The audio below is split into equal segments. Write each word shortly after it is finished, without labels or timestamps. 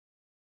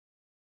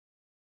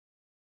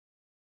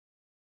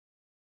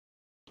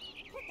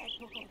that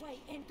book away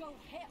and go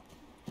help.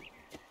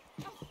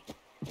 Oh,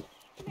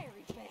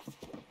 Mary Beth.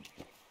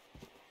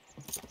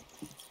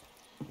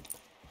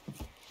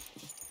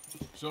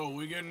 So,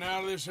 we getting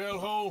out of this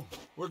hellhole?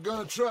 We're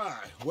gonna try.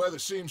 Weather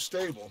seems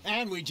stable.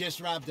 And we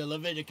just robbed the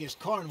Leviticus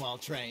Cornwall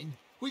train.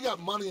 We got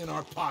money in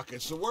our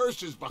pockets. The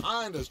worst is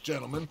behind us,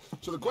 gentlemen.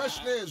 So the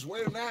question is,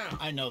 where now?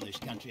 I know this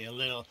country a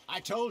little.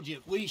 I told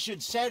you, we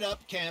should set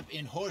up camp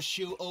in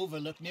Horseshoe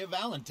Overlook near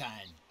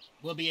Valentine.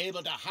 We'll be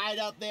able to hide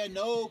out there,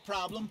 no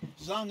problem,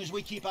 as long as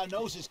we keep our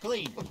noses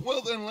clean.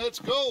 Well, then let's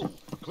go.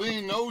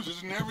 Clean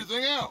noses and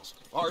everything else.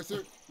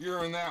 Arthur,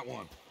 you're in that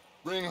one.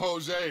 Bring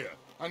Hosea.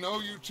 I know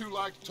you two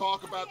like to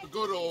talk about the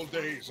good old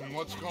days and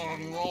what's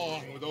gone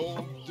wrong with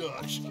old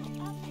Dutch. Shut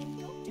up and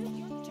go do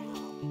your job.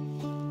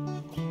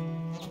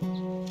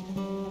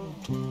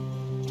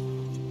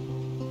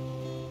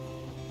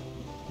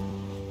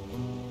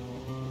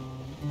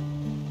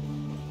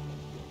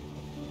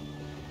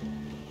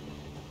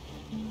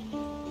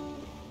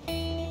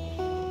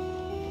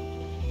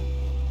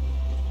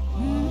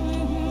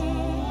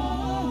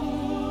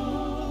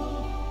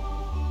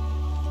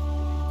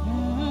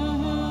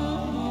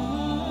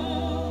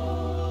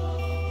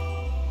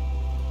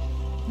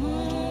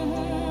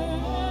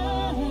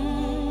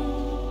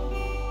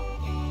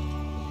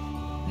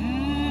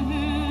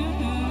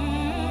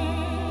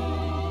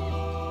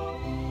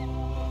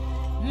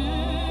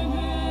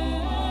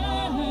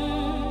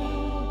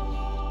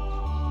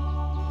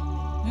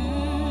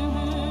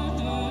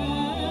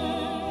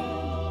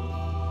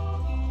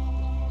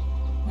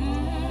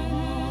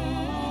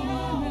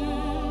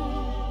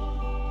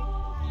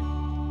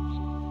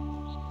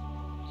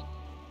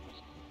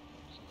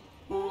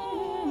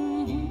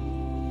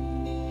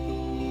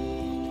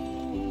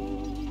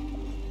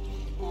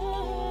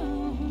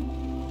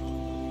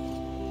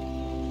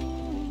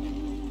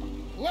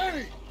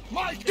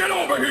 Get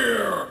over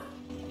here!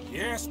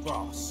 Yes,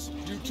 boss.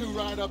 You two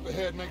ride up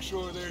ahead, make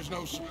sure there's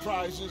no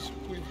surprises.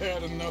 We've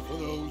had enough of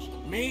those.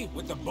 Me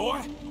with the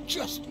boy?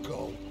 Just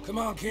go. Come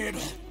on, kid.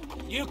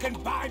 You can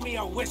buy me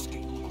a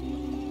whiskey.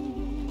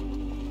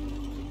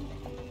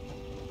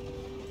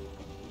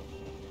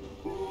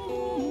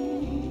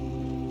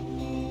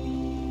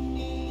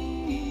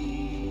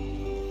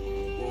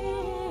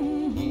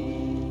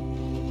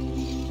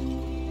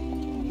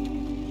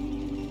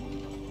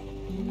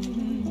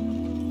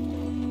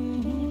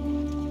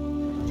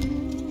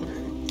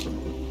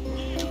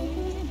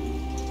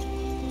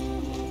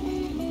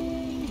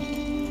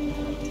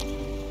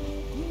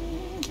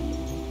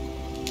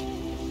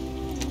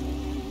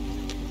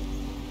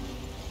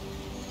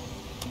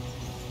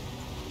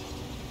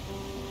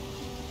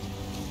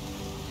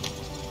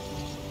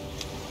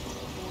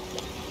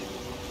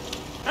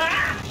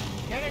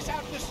 Get us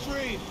out the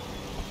stream.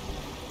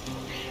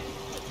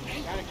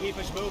 Gotta keep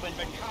us moving,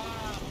 but calm.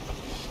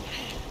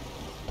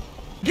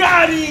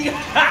 Got him!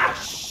 Ha!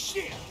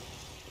 Shit!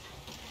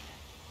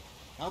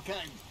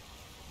 Okay,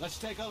 let's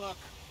take a look.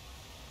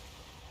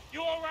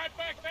 You all right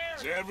back there?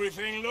 Does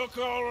everything look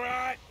all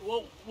right?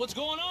 Well, what's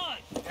going on?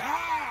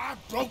 Ah,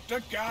 I broke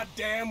the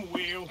goddamn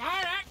wheel. All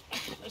right,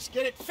 let's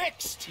get it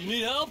fixed. You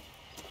need help?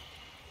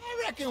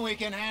 I reckon we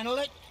can handle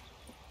it.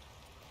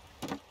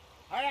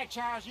 All right,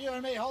 Charles, you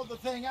and me hold the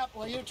thing up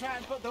while you try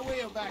and put the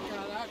wheel back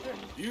on, Arthur.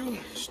 You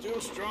still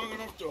strong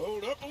enough to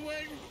hold up a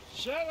wagon?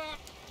 Shut up.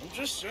 I'm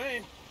just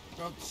saying.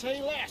 Don't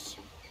say less.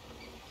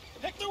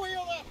 Pick the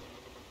wheel up.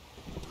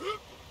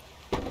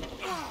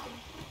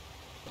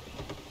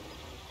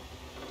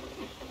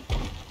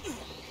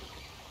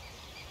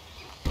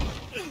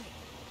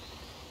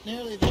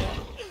 Nearly there.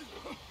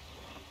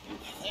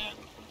 There.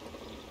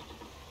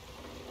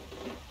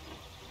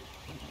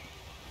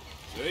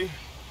 See?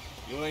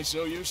 You ain't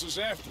so useless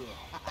after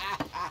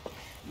all.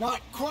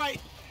 Not quite.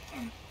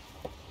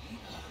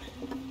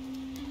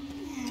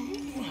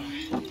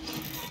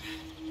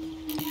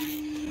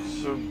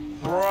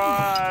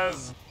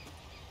 Surprise!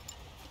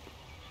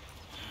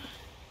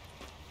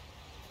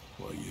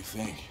 What do you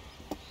think?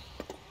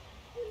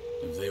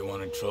 If they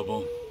wanted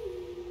trouble,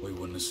 we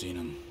wouldn't have seen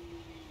them.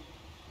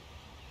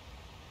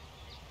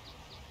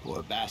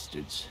 Poor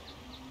bastards.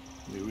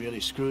 We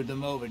really screwed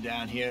them over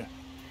down here.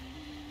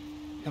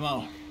 Come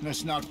on,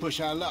 let's not push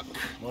our luck.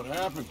 What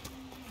happened?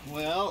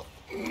 Well,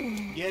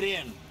 get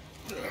in.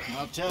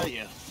 I'll tell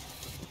you.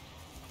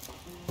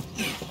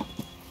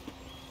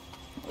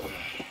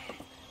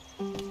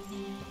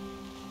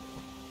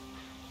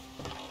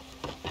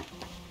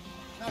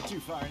 Not too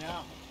far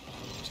now.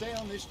 Stay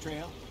on this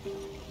trail.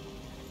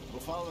 We'll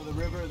follow the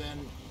river,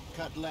 then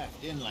cut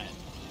left inland.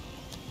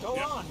 Go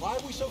on. Why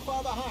are we so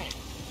far behind?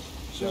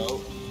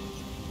 So,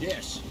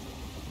 yes,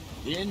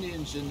 the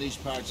Indians in these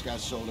parts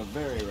got sold a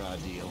very raw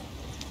deal.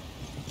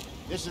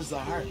 This is the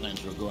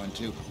heartlands we're going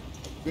to.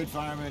 Good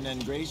farming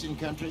and grazing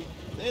country,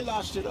 they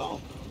lost it all.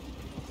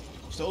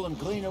 Stolen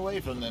clean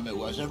away from them it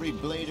was, every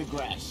blade of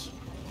grass.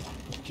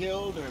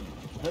 Killed or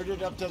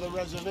herded up to the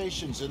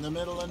reservations in the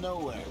middle of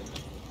nowhere.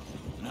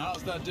 And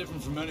how's that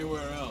different from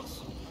anywhere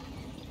else?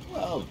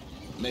 Well,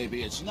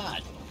 maybe it's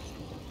not.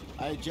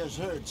 I just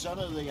heard some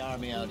of the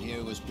army out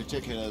here was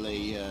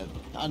particularly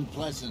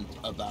unpleasant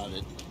about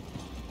it.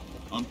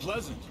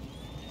 Unpleasant?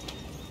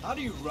 How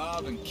do you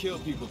rob and kill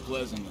people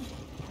pleasantly?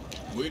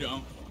 We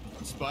don't,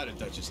 in spite of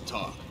Dutch's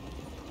talk.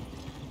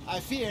 I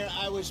fear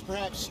I was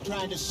perhaps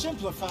trying to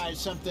simplify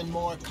something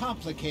more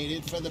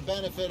complicated for the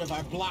benefit of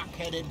our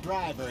block-headed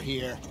driver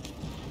here.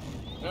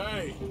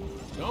 Hey,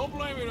 don't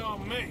blame it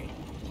on me.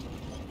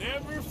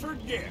 Never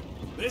forget,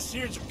 this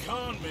here's a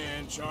con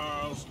man,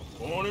 Charles,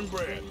 born and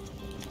bred.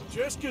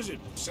 Just 'cause it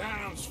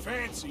sounds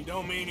fancy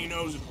don't mean he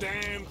knows a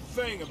damn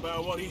thing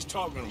about what he's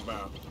talking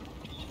about.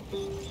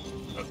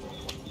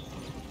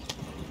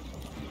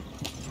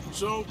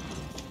 So,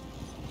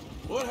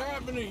 what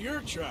happened to your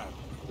tribe?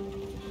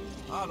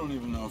 I don't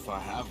even know if I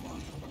have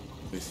one.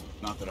 At least,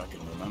 not that I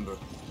can remember.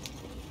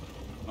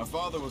 My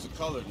father was a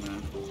colored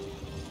man.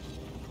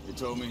 He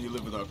told me he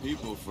lived with our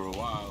people for a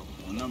while.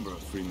 A number of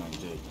free men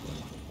did.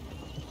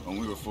 When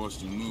we were forced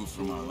to move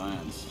from our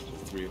lands,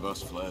 the three of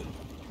us fled.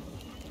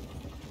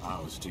 I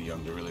was too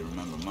young to really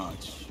remember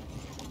much.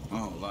 My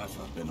whole life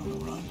I've been on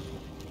the run.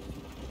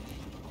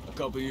 A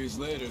couple years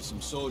later,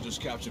 some soldiers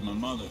captured my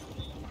mother.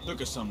 Took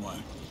her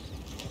somewhere.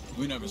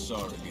 We never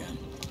saw her again.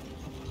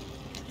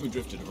 We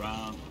drifted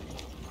around.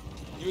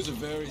 He was a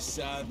very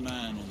sad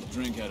man, and the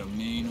drink had a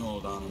mean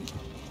hold on him.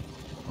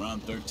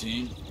 Around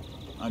 13,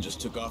 I just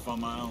took off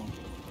on my own.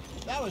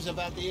 That was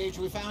about the age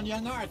we found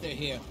young Arthur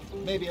here.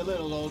 Maybe a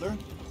little older.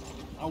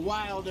 A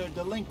wilder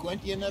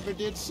delinquent you never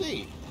did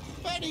see.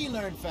 But he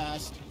learned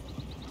fast.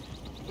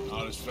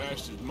 Not as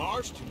fast as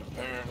Marston,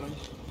 apparently.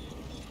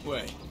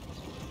 Wait,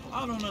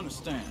 I don't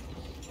understand.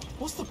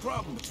 What's the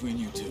problem between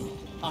you two?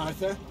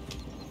 Arthur?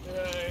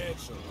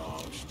 It's a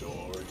long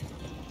story.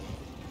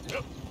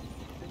 Yep.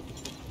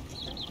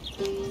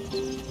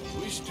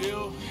 We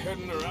still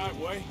heading the right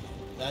way?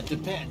 That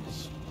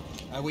depends.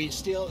 Are we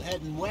still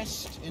heading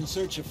west in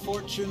search of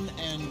fortune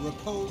and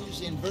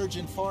repose in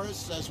virgin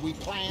forests as we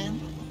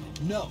planned?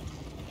 No.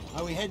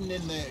 Are we heading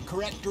in the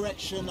correct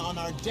direction on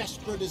our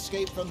desperate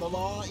escape from the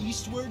law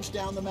eastwards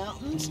down the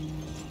mountains?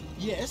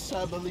 Yes,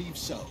 I believe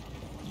so.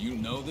 You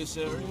know this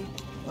area?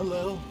 A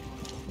little.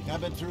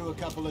 I've been through a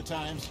couple of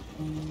times.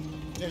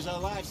 There's a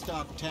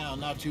livestock town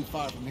not too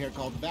far from here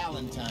called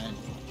Valentine.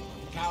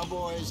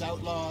 Cowboys,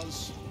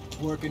 outlaws,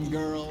 working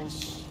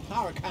girls,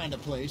 our kind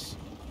of place.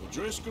 The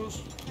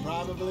Driscolls?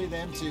 Probably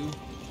them too.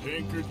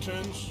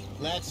 Pinkertons?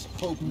 Let's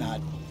hope not.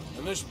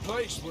 And this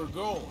place we're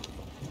going.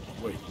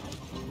 Wait,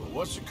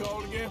 what's it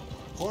called again?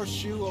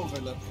 Horseshoe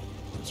Overlook.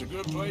 It's a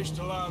good place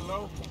to lie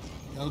low?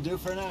 It'll do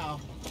for now.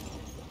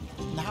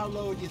 And how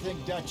low do you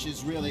think Dutch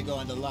is really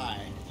going to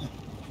lie?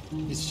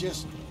 It's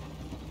just,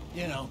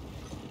 you know,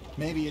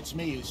 maybe it's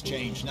me who's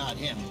changed, not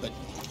him, but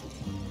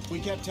we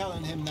kept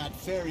telling him that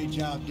ferry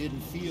job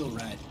didn't feel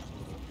right.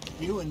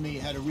 You and me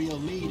had a real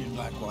lead in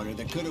Blackwater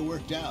that could have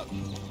worked out.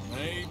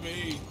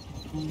 Maybe.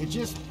 It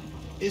just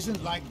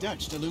isn't like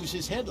Dutch to lose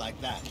his head like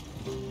that.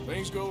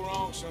 Things go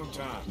wrong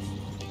sometimes.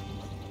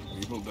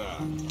 People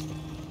die.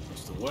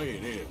 It's the way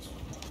it is.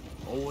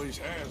 Always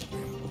has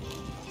been.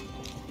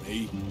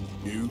 Me,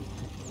 you,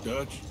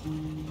 Dutch.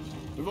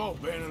 We've all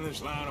been in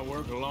this line of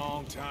work a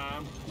long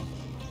time.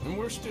 And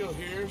we're still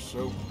here,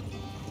 so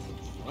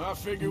I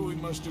figure we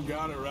must have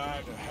got it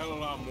right a hell of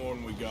a lot more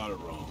than we got it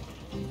wrong.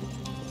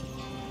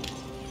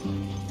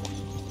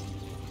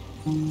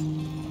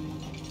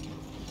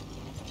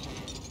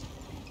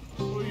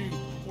 What are you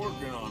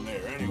working on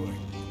there, anyway?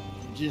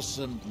 Just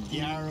some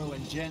yarrow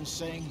and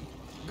ginseng.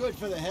 Good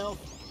for the health.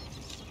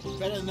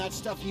 Better than that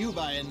stuff you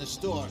buy in the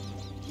store.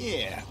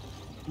 Yeah,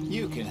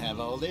 you can have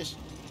all this.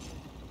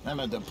 I'm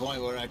at the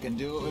point where I can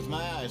do it with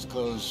my eyes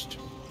closed.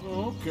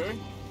 Oh, okay.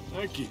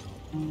 Thank you.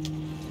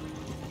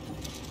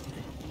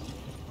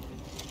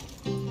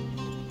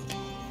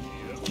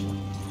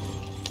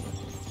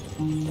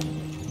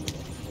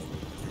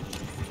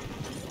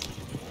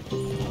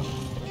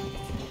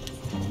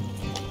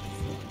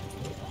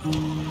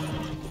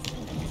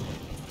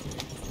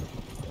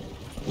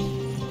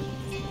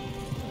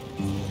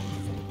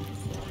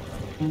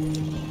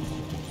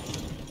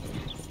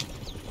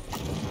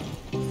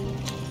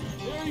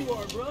 There you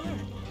are, brother.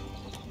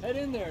 Head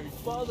in there and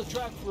follow the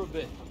track for a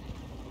bit.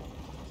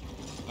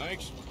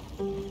 Thanks.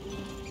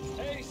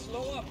 Hey,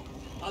 slow up.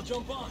 I'll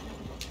jump on.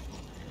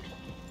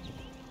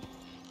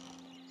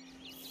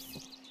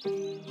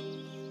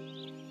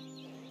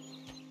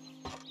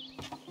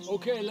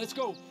 Okay, let's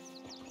go.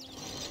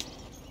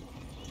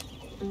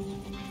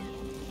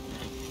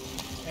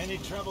 Any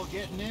trouble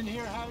getting in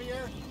here,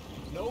 Javier?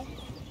 Nope.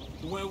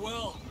 Went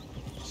well.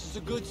 This is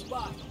a good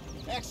spot.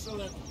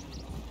 Excellent.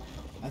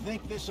 I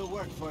think this'll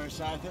work for us,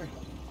 Arthur.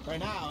 For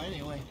now,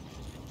 anyway.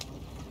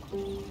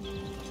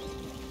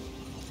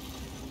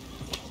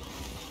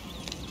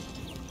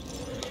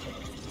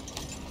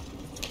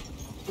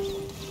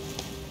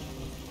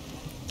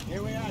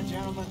 Here we are,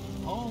 gentlemen.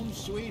 Home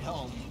sweet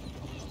home.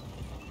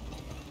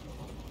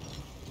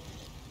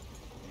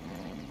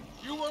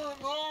 You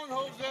weren't wrong,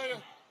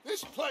 Hosea.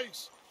 This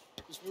place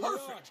is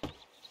perfect.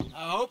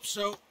 I hope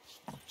so.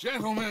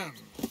 Gentlemen,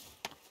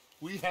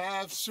 We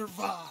have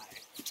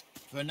survived.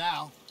 For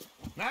now.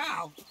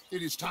 Now,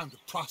 it is time to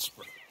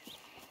prosper.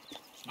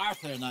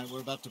 Arthur and I were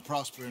about to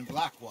prosper in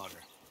Blackwater.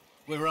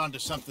 We were onto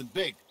something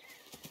big.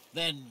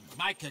 Then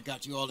Micah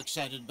got you all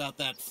excited about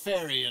that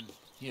ferry, and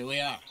here we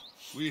are.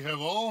 We have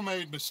all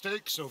made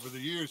mistakes over the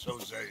years,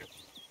 Hosea.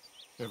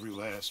 Every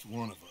last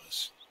one of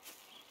us.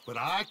 But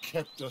I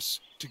kept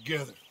us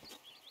together.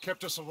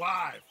 Kept us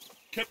alive.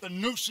 Kept the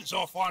nooses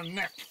off our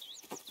neck.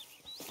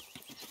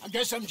 I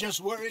guess I'm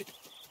just worried.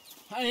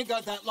 I ain't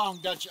got that long,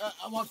 Dutch.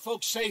 I want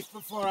folks safe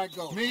before I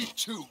go. Me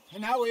too.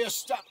 And now we are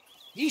stuck,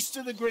 east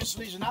of the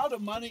Grizzlies and out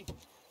of money,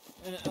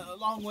 and a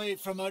long way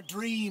from our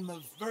dream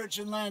of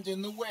virgin land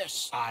in the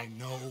west. I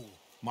know,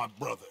 my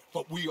brother,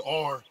 but we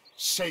are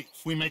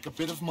safe. We make a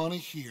bit of money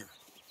here,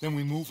 then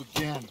we move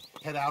again,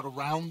 head out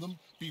around them,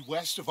 be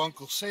west of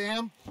Uncle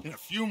Sam, in a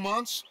few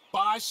months,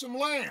 buy some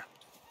land.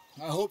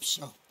 I hope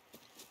so.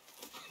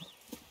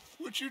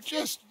 Would you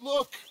just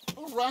look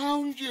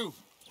around you?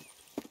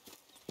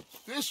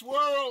 This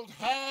world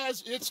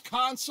has its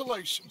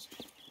consolations.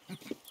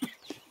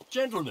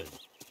 Gentlemen,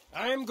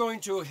 I'm going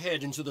to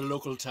head into the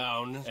local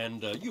town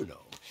and,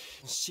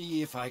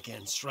 see if I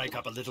can strike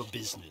up a little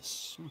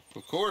business.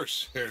 Of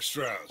course, Herr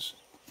Strauss.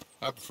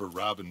 I prefer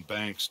robbing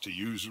banks to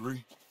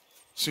usury.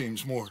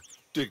 Seems more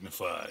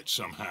dignified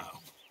somehow.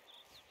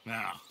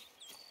 Now,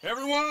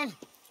 everyone,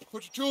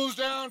 put your tools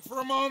down for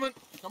a moment.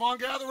 Come on,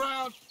 gather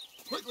round.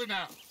 Quickly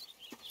now.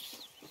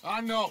 I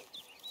know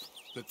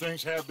that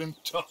things have been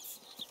tough,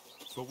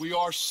 but we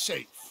are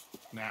safe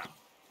now,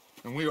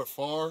 and we are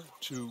far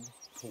too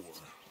poor.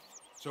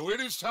 So it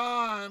is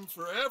time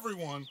for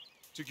everyone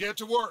to get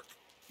to work.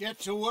 Get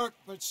to work,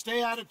 but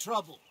stay out of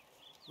trouble.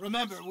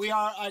 Remember, we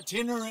are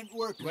itinerant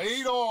workers.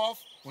 Laid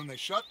off when they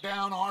shut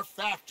down our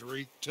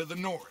factory to the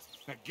north.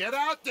 Now get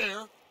out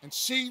there and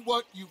see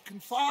what you can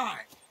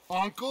find.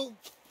 Uncle,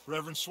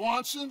 Reverend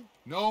Swanson,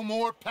 no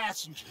more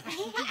passengers.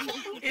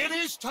 It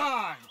is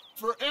time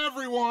for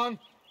everyone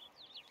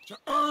to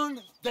earn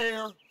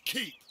their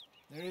keep.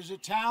 There is a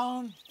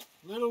town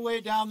a little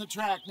way down the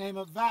track named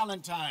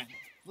Valentine.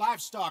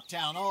 Livestock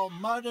town, all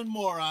mud and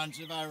morons,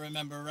 if I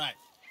remember right.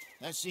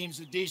 That seems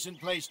a decent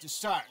place to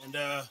start. And,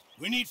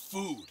 we need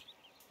food.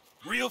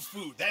 Real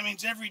food. That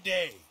means every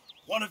day.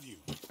 One of you.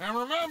 And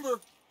remember,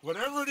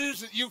 whatever it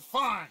is that you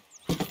find,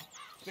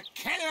 the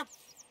camp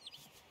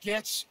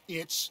gets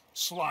its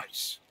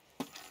slice.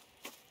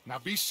 Now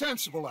be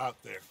sensible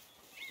out there.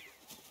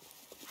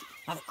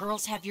 Now the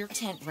girls have your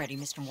tent ready,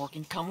 Mr.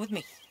 Morgan. Come with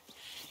me.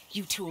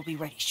 You two will be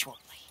ready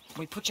shortly.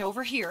 We put you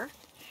over here.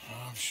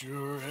 I'm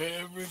sure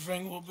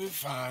everything will be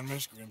fine,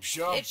 Miss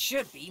Grimshaw. It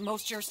should be.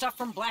 Most of your stuff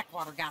from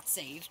Blackwater got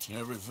saved.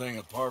 Everything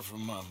apart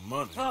from my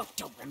money. Oh,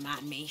 don't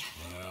remind me.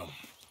 Well,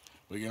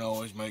 we can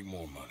always make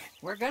more money.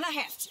 We're gonna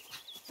have to.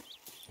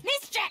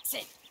 Miss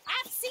Jackson,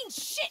 I've seen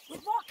shit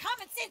with more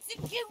common sense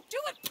than you. Do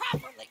it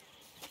properly.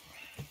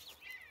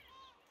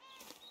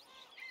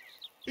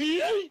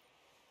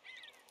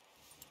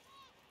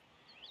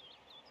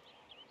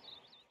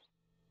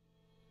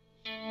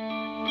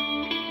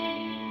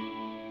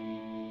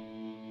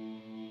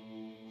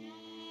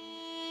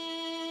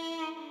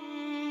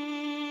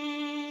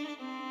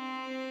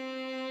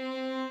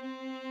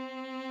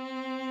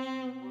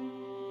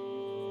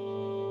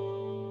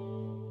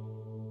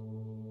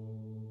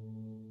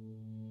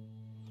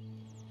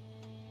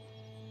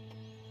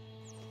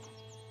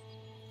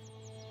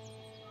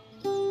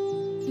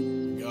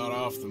 Got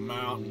off the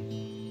mountain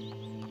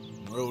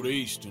and rode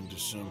east into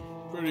some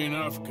pretty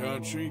enough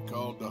country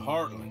called the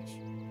Heartlands.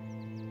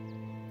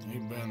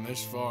 Ain't been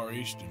this far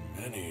east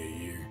in many a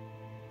year.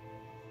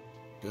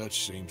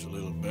 Dutch seems a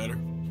little better.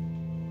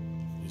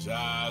 His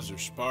eyes are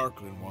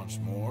sparkling once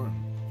more,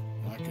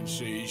 and I can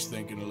see he's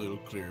thinking a little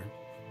clearer.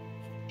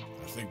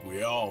 I think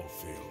we all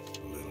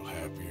feel a little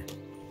happier,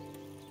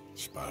 in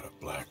spite of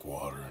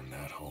Blackwater and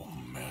that whole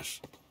mess.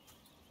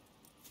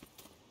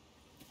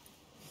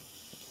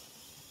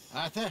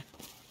 Arthur?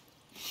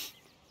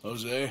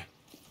 Jose?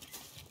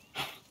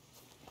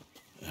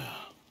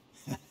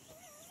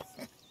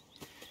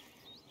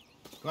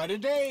 Quite a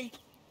day.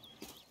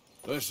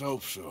 Let's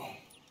hope so.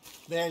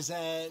 There's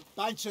a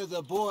bunch of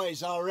the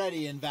boys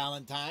already in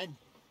Valentine.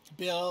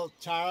 Bill,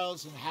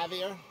 Charles, and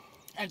Javier.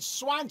 And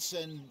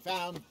Swanson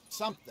found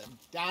something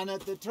down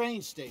at the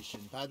train station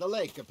by the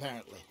lake,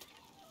 apparently.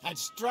 And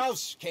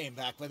Strauss came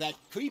back with that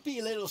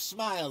creepy little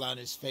smile on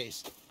his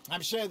face.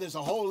 I'm sure there's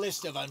a whole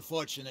list of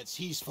unfortunates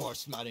he's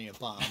forced money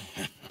upon.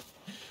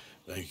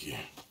 Thank you.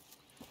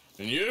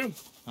 And you?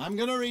 I'm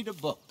gonna read a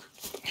book.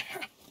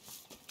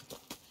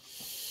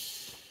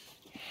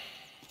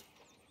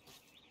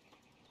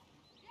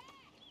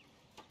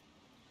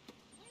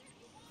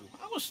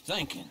 I was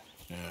thinking.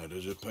 Yeah,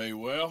 does it pay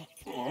well?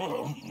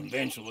 Oh,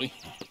 eventually.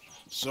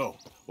 So,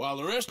 while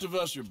the rest of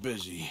us are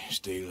busy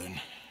stealing,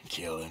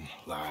 killing,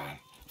 lying,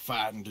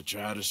 fighting to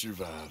try to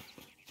survive,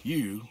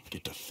 you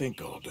get to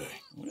think all day.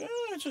 Well,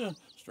 it's a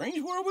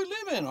strange world we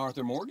live in,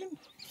 Arthur Morgan.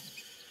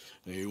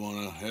 Do you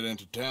want to head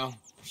into town?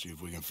 See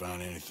if we can find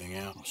anything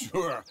out?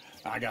 Sure.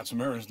 I got some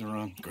errands to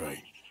run.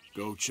 Great.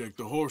 go check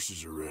the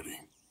horses are ready.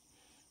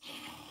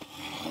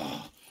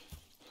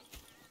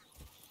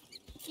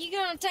 You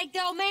gonna take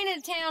the old man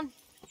into town?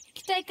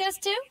 You take us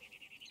too?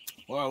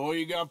 Well, what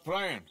you got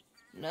planned?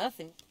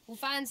 Nothing. We'll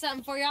find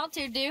something for y'all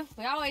to do.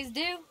 We always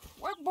do.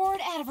 We're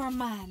bored out of our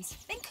minds.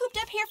 Been cooped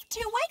up here for 2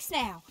 weeks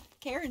now.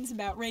 Karen's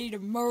about ready to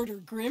murder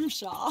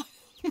Grimshaw.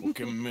 Well,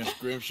 can Miss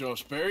Grimshaw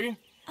spare you?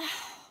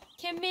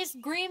 Can Miss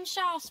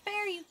Grimshaw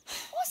spare you?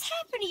 What's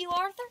happened to you,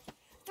 Arthur?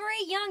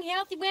 3 young,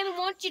 healthy women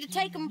want you to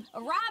take them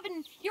a ride,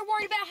 and you're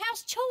worried about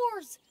house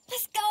chores.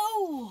 Let's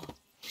go.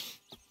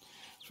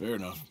 Fair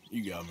enough.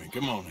 You got me.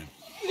 Come on in.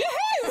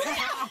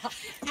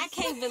 I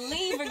can't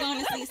believe we're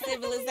going to see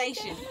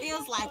civilization.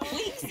 Feels like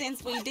weeks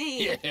since we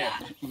did. Yeah,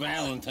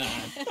 Valentine.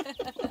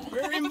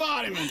 Very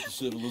embodiment of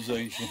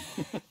civilization.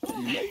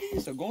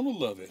 Ladies are gonna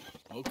love it.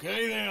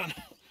 Okay, then.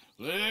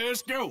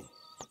 Let's go.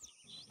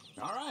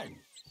 All right.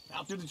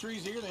 Out through the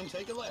trees here, then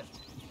take a left.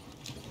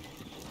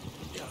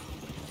 Yeah.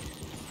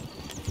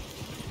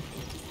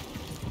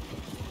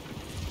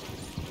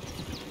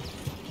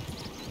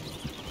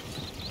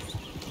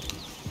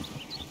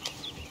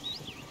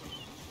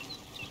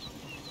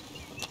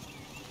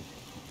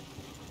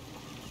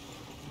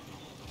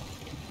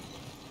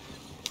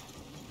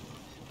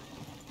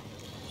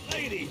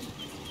 Ladies,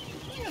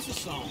 sing us a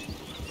song.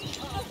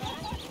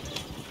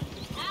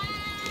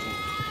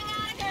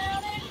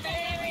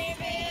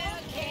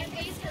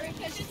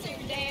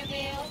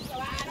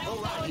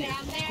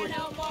 Down there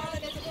no more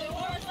than there's a blue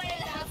horse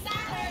waiting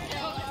outside her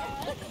door.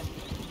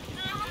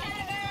 I had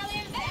a girl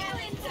in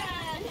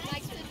Valentine,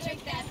 likes to drink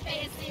that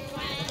fancy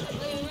wine. The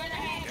blue in her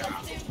hair was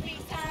 2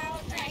 feet tall,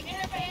 dragging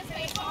her pants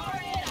paid for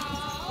it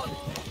all.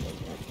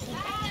 I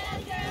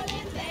had a girl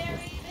in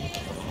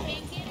Berryville,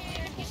 can't get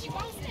her because she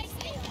won't stay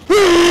still.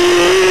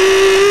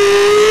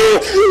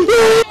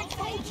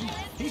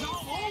 He's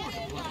all over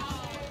the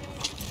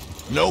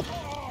place. Nope.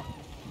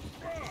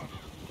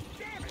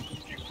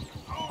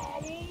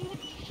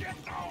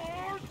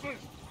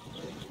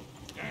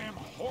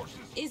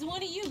 Is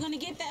one of you gonna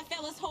get that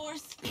fella's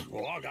horse?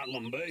 Well, I got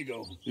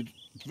lumbago.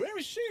 It's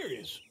very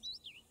serious.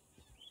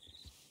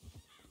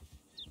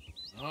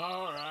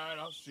 All right,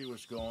 I'll see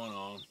what's going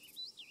on.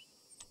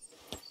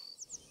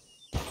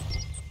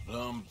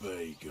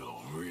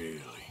 Lumbago,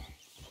 really?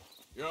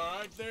 You all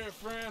right there,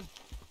 friend?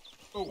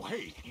 Oh,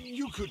 hey,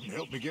 you couldn't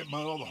help me get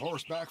my other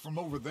horse back from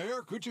over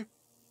there, could you?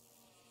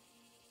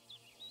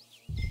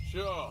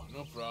 Sure,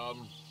 no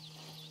problem.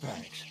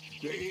 Thanks.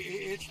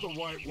 It's the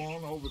white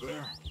one over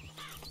there.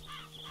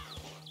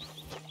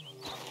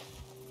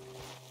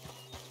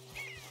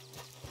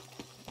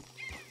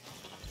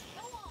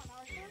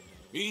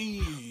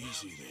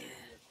 Easy there.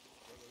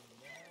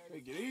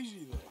 Take it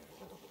easy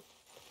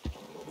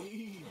there.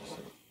 Easy.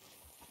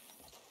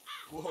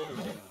 Whoa,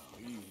 now,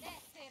 easy.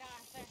 That's it,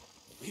 Arthur.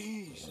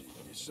 Easy.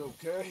 It's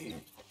okay.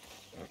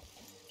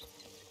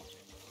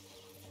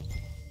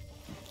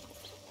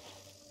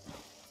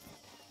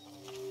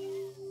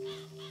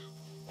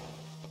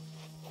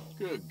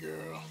 Good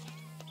girl.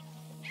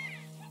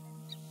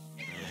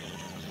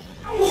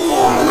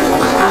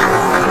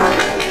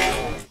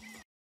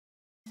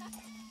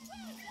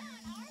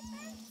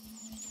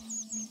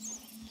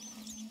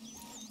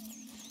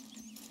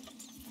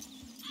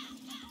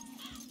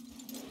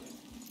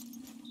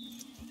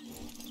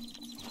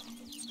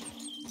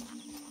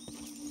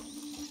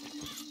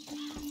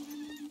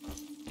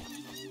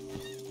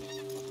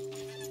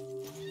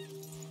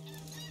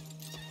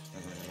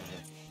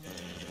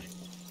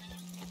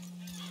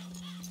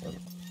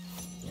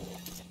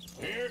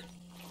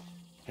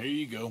 Here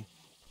you go.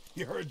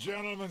 You're a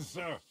gentleman,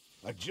 sir.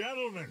 A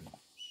gentleman.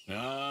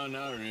 No,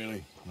 not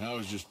really. I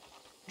was just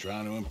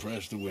trying to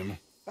impress the women.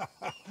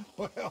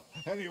 Well,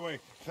 anyway,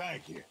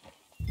 thank you.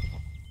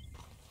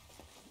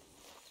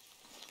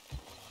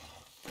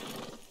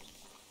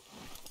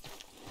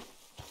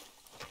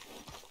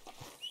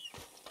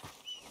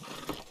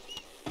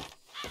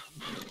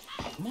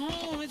 Come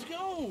on, let's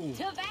go.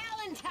 To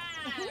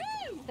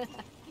Valentine!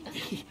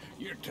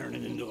 You're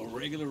turning into a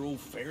regular old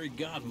fairy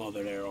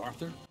godmother there,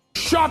 Arthur.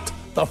 Shut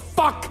the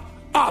fuck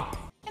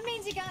up! That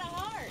means you got a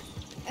heart.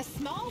 A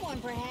small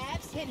one,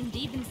 perhaps, hidden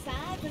deep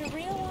inside, but a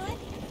real one?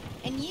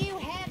 And you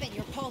haven't, you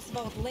repulsive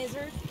old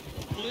lizard.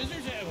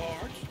 Lizards have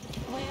hearts.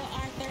 Well,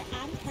 Arthur,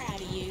 I'm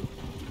proud of you.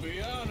 To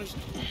be honest,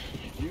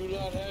 if you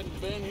lot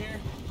hadn't been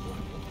here,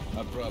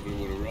 I probably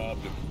would have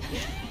robbed him.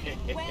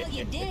 Well,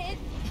 you did.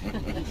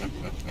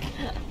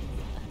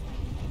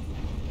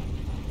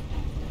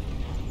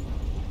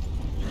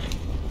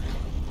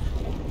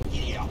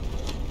 Yeah.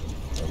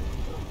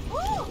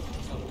 Woo!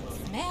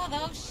 Smell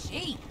those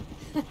sheep.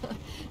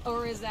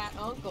 Or is that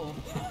Uncle?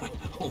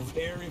 Oh,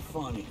 very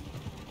funny.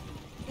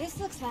 This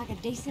looks like a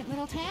decent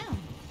little town.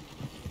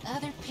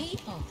 Other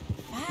people,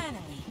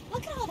 finally.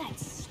 Look at all that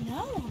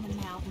snow on the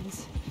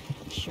mountains.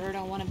 Sure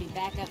don't want to be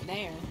back up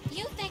there.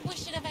 You think we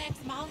should have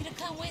asked Molly to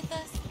come with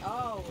us?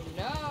 Oh,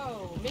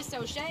 no. Miss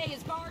O'Shea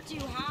is far too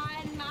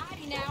high and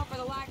mighty now for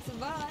the likes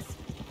of us,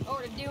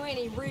 or to do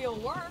any real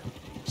work.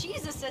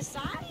 She's a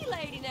society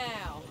lady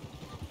now.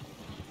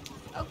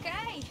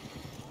 Okay.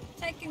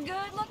 Take a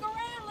good look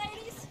around,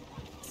 ladies.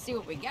 See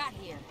what we got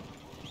here.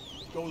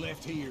 Go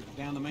left here,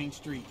 down the main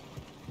street.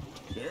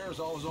 There's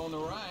always on the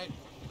right.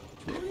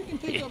 Sure you can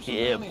pick up some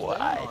money there,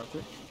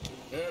 Arthur.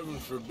 Heaven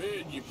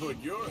forbid you put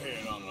your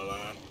head on the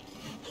line.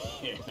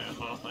 Yeah,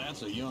 well,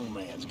 that's a young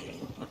man's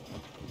game.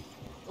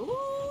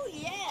 Ooh,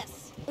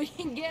 yes. We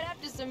can get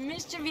up to some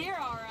mischief here,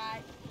 all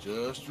right.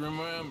 Just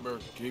remember,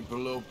 keep a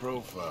low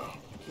profile.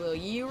 Will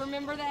you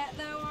remember that,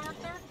 though,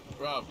 Arthur?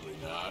 Probably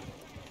not.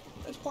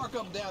 Let's park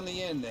up down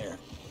the end there,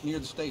 near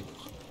the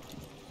stables.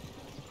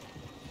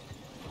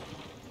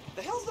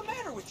 The hell's the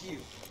matter with you?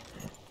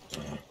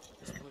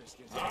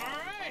 All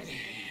right.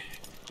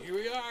 Here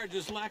we are,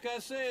 just like I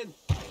said.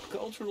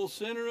 Cultural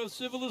center of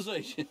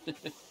civilization.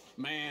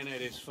 Man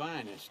at his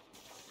finest.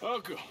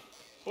 Uncle,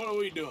 what are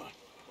we doing?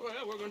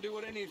 Well, we're gonna do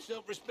what any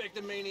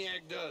self-respecting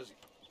maniac does.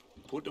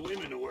 Put the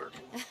women to work.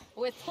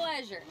 With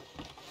pleasure.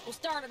 We'll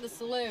start at the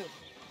saloon.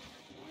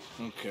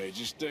 Okay,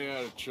 just stay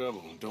out of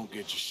trouble and don't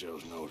get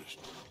yourselves noticed.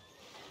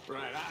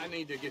 Right, I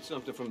need to get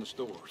something from the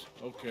stores.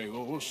 Okay,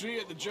 well, we'll see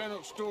you at the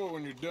general store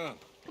when you're done.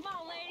 Come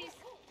on, ladies.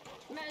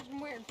 Imagine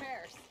we're in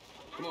Paris.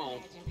 Come on.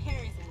 Imagine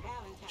Paris and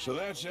Valentine. So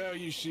that's how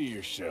you see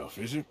yourself,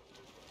 is it?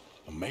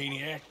 A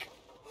maniac?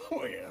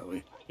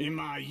 Well, in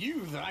my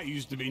youth, I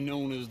used to be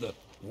known as the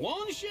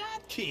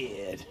one-shot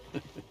kid.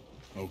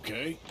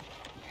 Okay.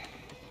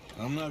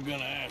 I'm not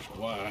gonna ask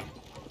why.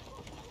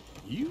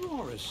 You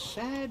are a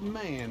sad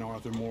man,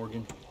 Arthur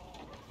Morgan.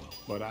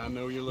 But I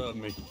know you love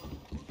me.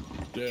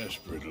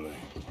 Desperately.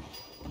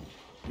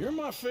 You're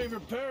my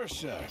favorite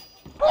parasite.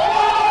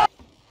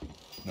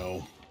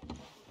 No.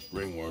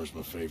 Ringworm's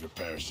my favorite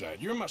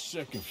parasite. You're my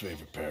second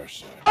favorite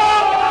parasite.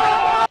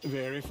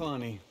 Very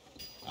funny.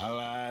 I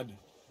lied.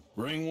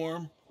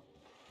 Ringworm,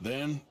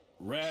 then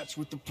rats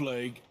with the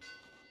plague,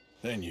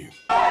 then you.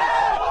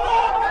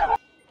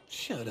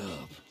 Shut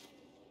up.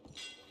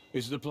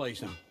 This is the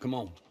place now. Come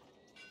on.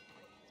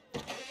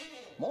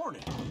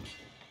 Morning.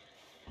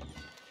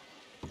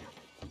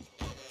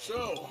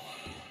 So,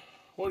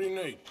 what do you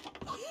need?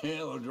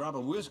 Hell, a drop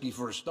of whiskey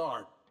for a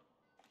start.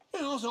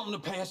 You know, something to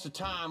pass the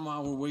time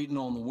while we're waiting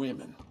on the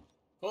women.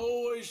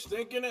 Always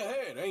thinking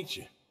ahead, ain't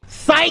you?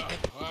 Psych!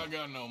 I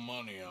got no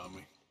money on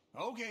me.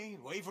 Okay,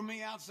 wait for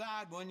me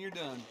outside when you're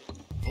done.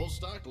 Full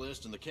stock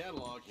list in the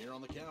catalog here on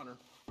the counter.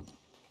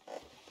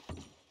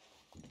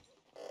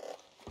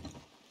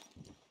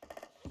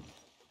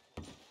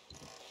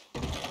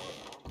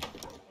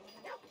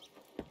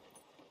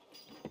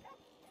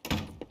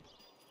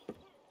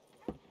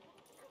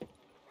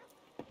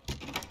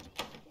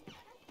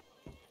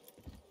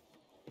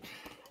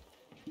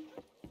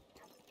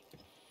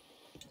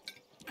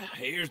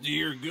 Here's to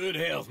your good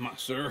health, my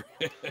sir.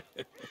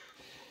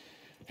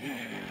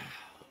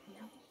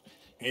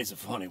 It's a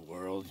funny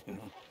world, you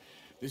know.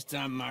 This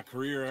time in my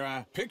career,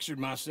 I pictured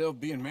myself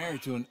being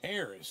married to an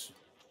heiress.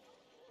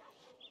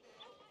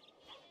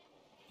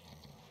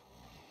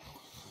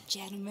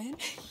 Gentlemen,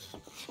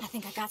 I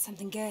think I got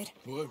something good.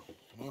 What?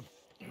 Come on.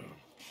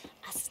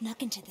 I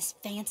snuck into this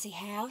fancy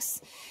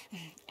house.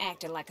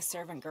 Acted like a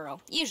servant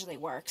girl. Usually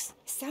works.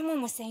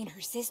 Someone was saying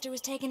her sister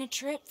was taking a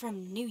trip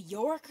from New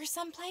York or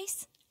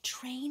someplace.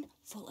 Train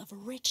full of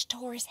rich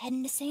tourists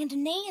heading to Saint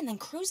Denis and then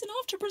cruising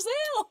off to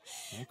Brazil.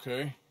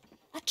 Okay.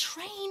 A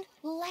train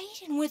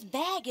laden with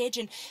baggage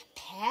and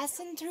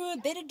passing through a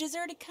bit of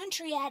deserted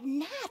country at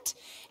night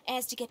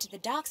as to get to the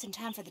docks in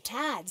time for the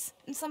tides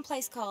in some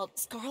place called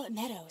Scarlet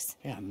Meadows.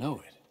 Yeah, I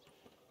know it.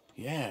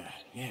 Yeah,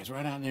 it's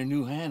right out near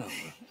New Hanover.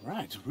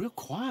 Right, it's real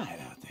quiet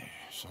out there.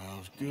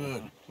 Sounds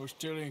good. Where's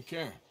Tilly and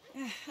Karen?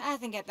 I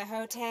think at the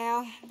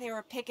hotel. They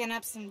were picking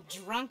up some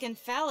drunken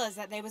fellas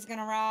that they was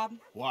gonna rob.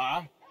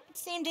 Why? It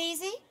seemed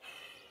easy.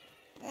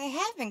 They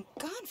have been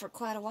gone for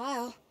quite a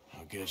while.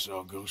 I guess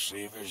I'll go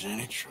see if there's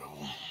any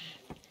trouble.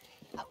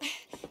 Oh,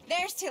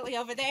 there's Tilly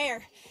over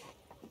there.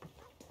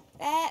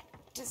 That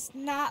does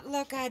not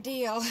look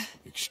ideal.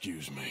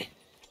 Excuse me.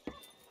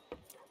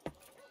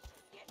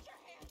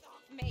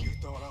 Me. You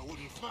thought I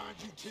wouldn't find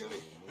you,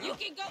 Tilly? You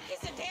can go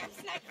kiss a damn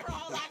snake for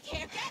all I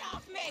care. Get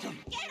off me!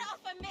 Get off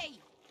of me!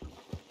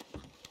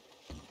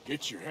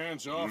 Get your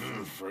hands off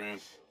her,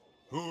 friend.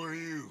 Who are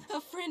you? A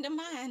friend of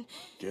mine.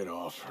 Get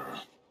off her.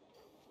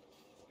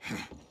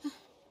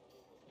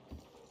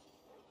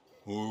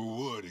 Or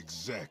what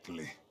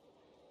exactly?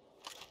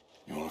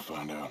 You want to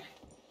find out?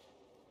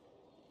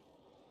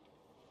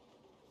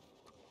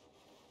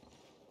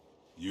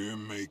 You're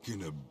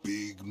making a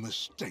big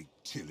mistake,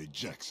 Tilly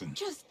Jackson.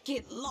 Just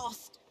get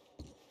lost.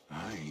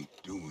 I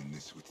ain't doing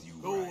this with you.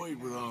 Go right wait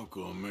with now.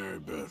 Uncle and Mary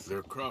Beth. They're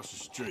across the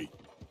street.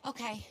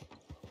 Okay.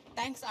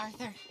 Thanks,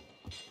 Arthur.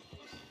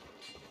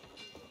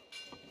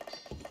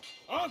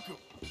 Uncle!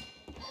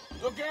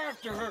 Look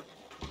after her.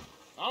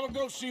 I'm gonna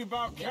go see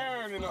about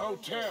Karen in the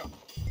hotel.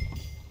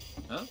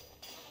 Huh?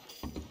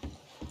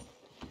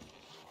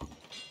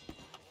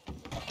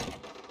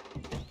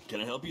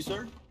 Can I help you,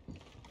 sir?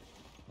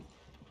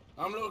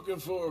 I'm looking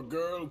for a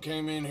girl who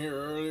came in here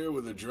earlier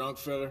with a drunk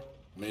fella.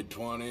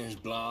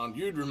 Mid-20s, blonde.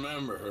 You'd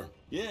remember her.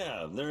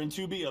 Yeah, they're in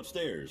 2B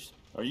upstairs.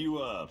 Are you,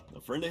 a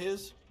friend of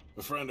his?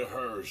 A friend of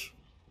hers.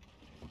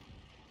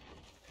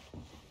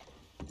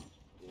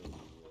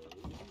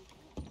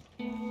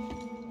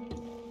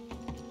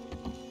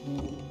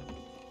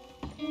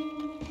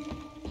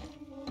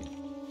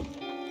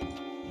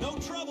 No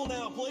trouble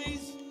now,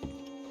 please.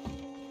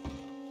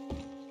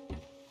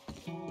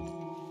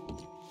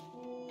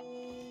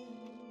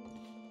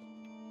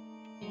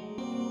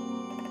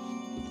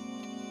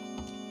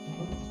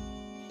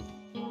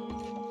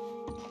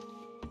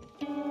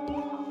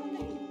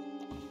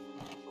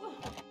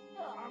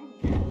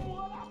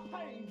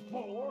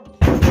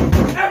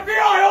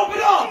 FBI,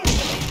 open up!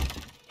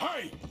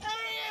 Hey!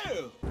 Hey,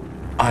 you!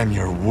 I'm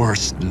your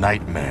worst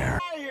nightmare.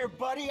 Out of here,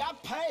 buddy. I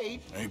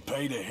paid. They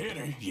paid a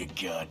hitter, you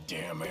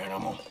goddamn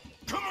animal.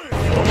 Come here!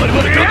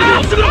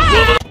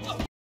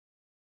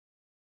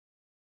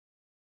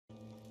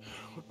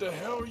 What the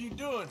hell are you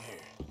doing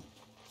here?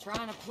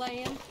 Trying to play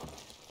him.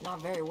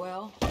 Not very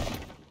well.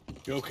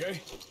 You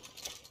okay?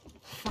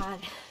 Fine.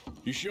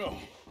 You sure?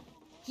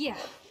 Yeah.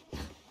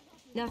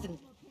 Nothing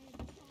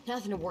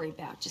to worry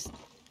about. Just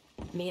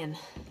men.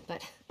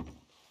 But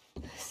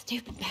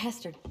stupid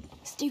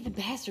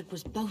bastard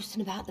was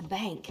boasting about the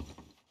bank.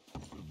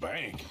 The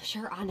bank?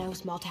 Sure, I know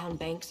small town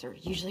banks are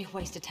usually a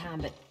waste of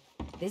time, but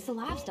this is a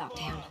livestock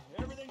town.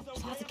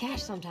 There's lots of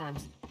cash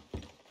sometimes.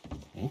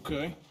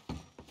 Okay.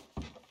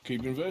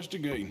 Keep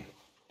investigating.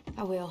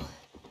 I will.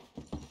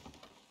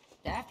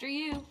 After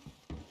you.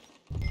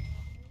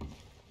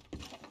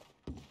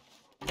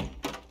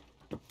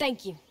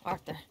 Thank you,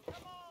 Arthur.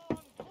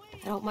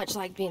 I don't much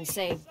like being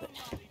saved, but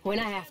when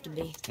I have to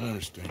be. I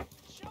understand.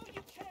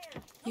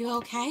 You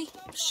okay?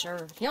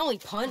 Sure. He only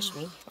punched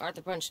me.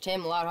 Arthur punched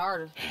him a lot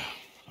harder.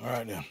 All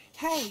right, then.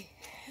 Hey,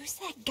 who's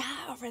that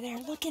guy over there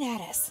looking at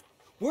us?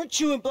 Weren't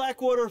you in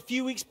Blackwater a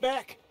few weeks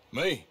back?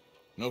 Me?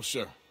 No,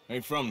 sir.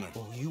 Ain't from there.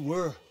 Oh, you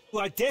were.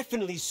 Well, I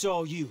definitely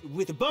saw you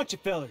with a bunch of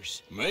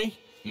fellers. Me?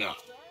 No.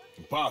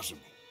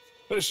 Impossible.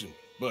 Listen,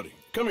 buddy,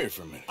 come here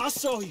for a minute. I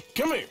saw you.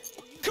 Come here.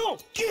 Come on,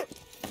 get!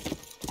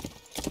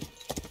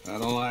 I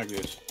don't like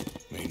this.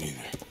 Me neither.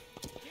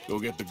 Go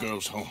get the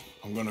girls home.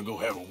 I'm gonna go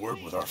have a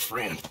word with our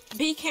friend.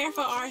 Be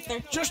careful, Arthur.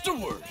 Just a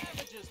word.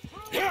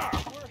 Yeah!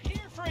 We're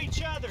here for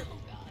each other.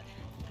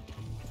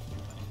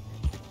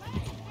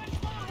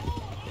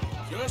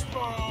 Just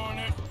on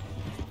it.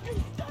 Hey,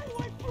 stay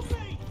away from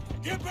me!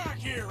 Get back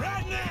here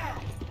right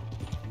now!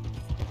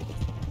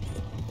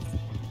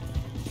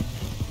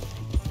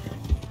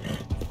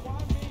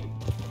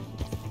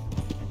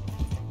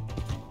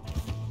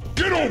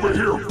 Get over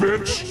here,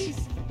 bitch!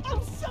 Please,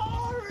 I'm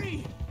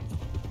sorry!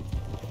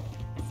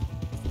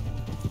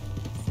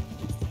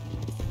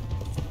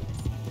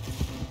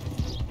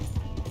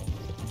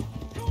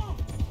 Come on!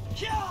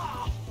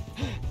 Yeah!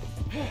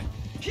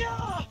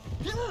 Yeah!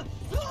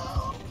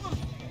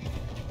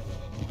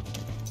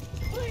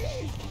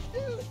 Please!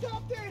 Dude,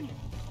 stop then!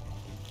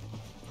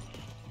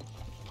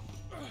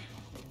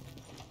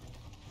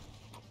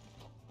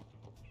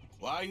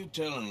 Why are you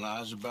telling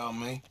lies about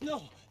me?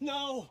 No!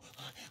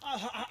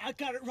 I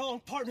got it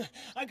wrong, partner.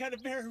 I got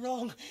it very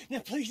wrong. Now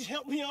please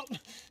help me up.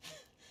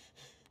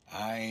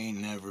 I ain't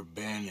never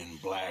been in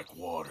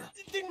Blackwater.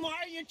 Then why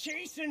are you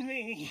chasing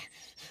me?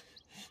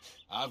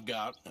 I've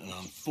got an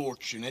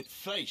unfortunate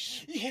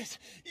face. Yes,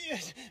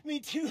 me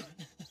too.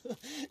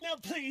 Now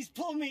please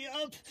pull me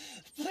up.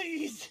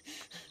 Please.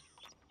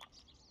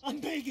 I'm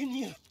begging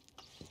you.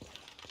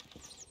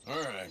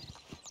 All right,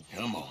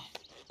 come on.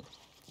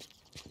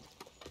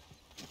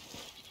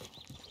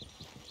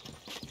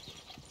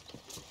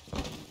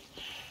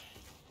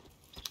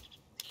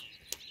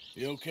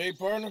 You okay,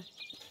 partner?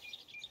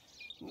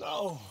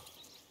 No.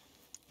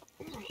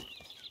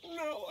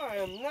 No, I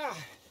am not.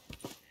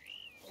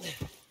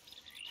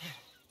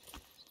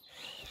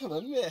 I'm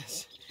a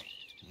mess.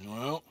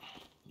 Well,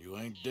 you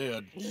ain't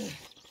dead.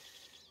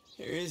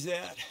 Here is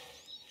that.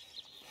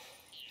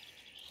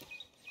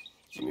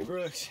 Jimmy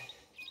Brooks.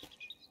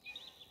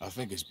 I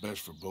think it's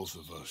best for both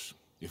of us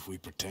if we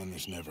pretend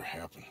this never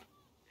happened.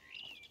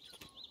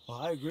 Well,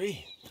 I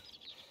agree.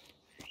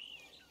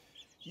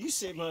 You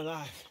saved my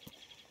life.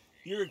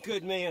 You're a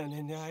good man,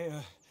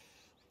 and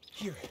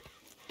here.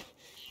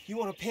 You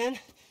want a pen?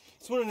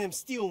 It's one of them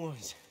steel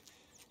ones.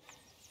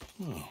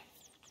 Oh.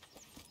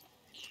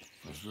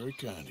 That's very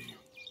kind of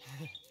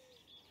you.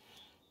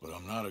 But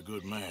I'm not a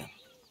good man,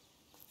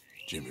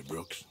 Jimmy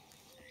Brooks.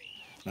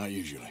 Not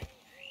usually.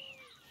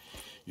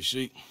 You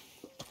see,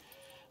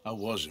 I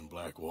was in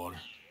Blackwater.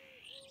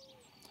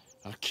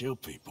 I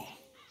killed people.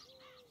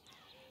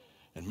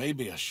 And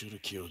maybe I should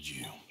have killed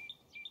you.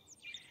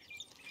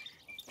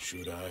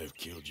 Should I have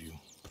killed you,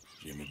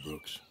 Jimmy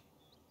Brooks?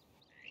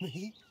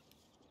 Me?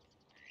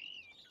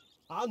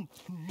 I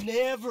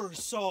never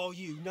saw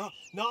you. Not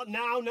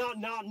now,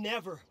 not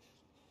never.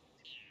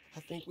 I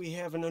think we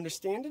have an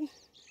understanding.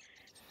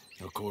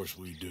 Of course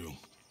we do.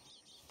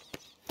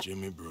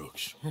 Jimmy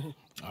Brooks.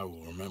 I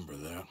will remember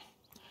that.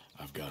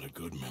 I've got a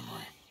good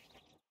memory.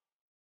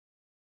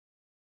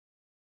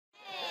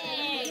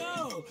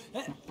 No!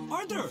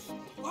 Arthur!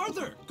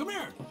 Arthur, come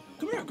here!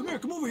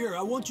 Come over here.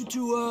 I want you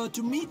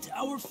to meet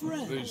our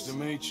friends. Pleased to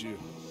meet you.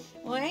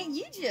 Well, ain't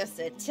you just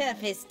the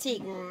toughest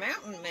teak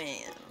mountain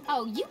man?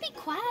 Oh, you be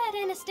quiet,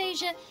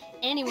 Anastasia.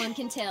 Anyone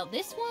can tell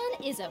this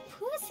one is a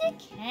pussy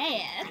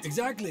cat.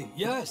 Exactly.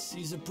 Yes,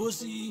 he's a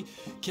pussy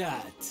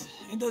cat.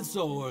 Ain't that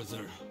so,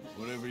 Arthur?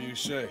 Whatever you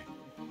say.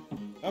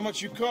 How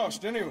much you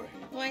cost, anyway?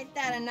 Well, ain't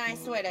that a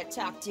nice way to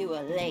talk to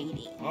a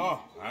lady?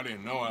 Oh, I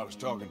didn't know I was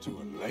talking to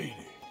a lady.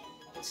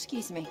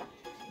 Excuse me.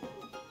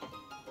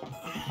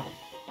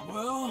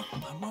 Well,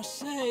 I must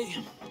say,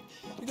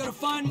 you got a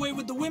fine way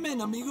with the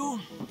women, amigo.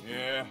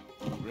 Yeah,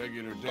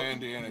 regular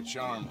dandy and a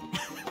charmer.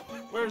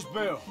 Where's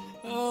Bill?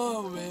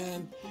 Oh,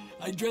 man.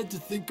 I dread to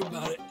think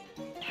about it.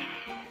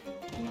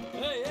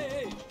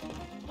 Hey!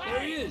 There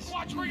he is.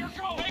 Watch where you're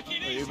going. Take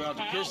it easy, Are you about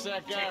to kiss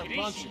that guy or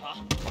punch him?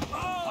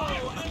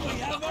 Oh, and we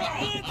have our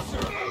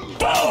answer.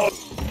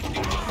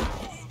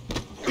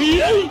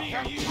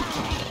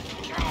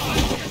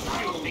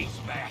 These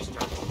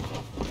bastards.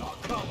 Oh,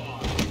 come on.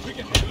 We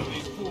can handle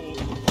these fools.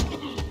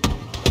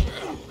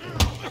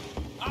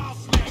 I'll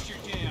smash your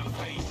damn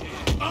face in.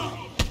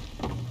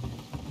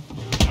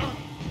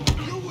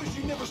 You wish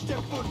you never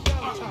stepped foot in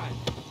Valentine.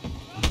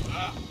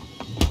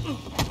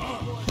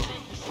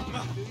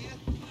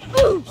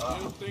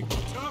 Still think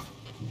you're tough?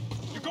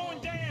 You're going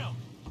down.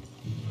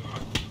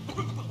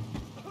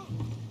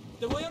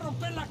 Te voy a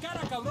romper la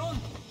cara, cabrón.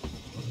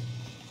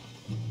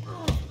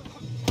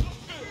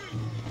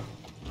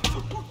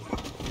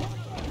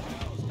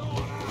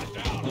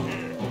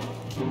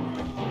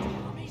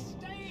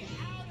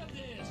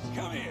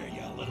 Come here,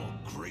 you little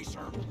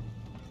greaser.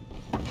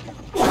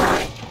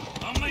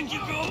 I'll make you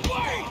go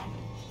away.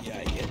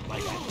 Yeah, hit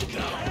like a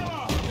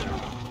dog.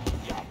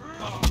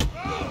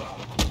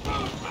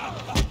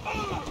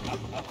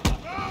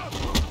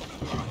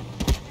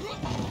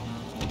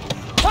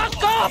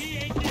 Fuck off! He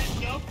ain't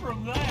getting up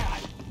from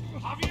that.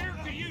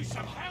 Javier could use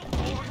some help,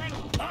 Morgan.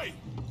 Hey,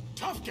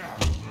 tough guy.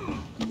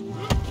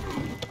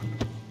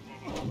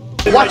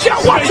 Watch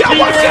out! Watch out!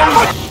 Watch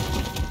out!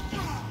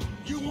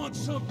 You want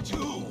some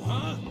too,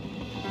 huh?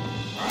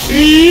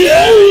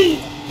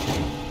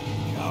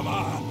 Come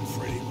on,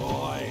 pretty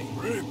boy.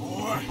 Pretty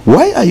boy.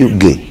 Why are you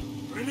gay?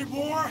 Pretty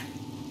boy.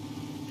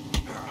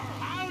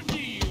 How do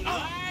you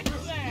like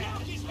that?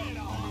 Knock his head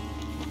off.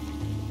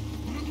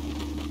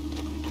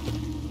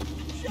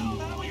 Show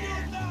how we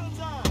get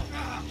Valentine.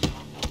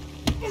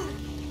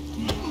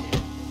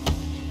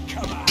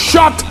 Come on.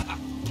 Shut!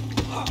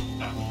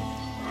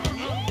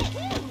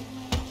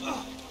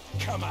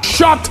 Come on.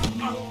 Shut!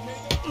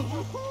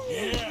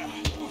 Yeah,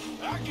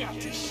 I got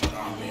this son of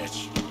a bitch.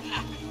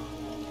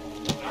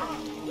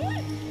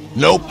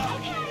 Nope.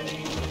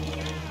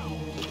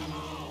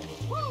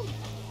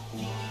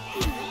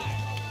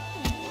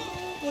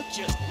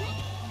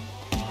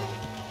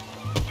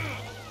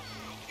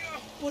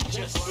 What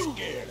you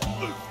scared of,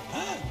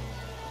 huh?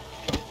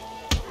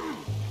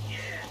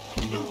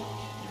 You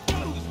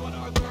got this one,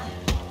 Arthur.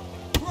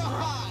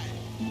 Right.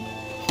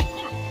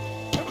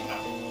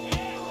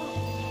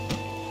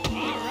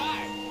 All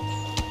right.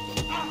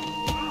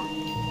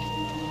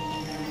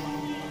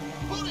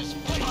 Put his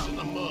face in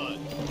the mud.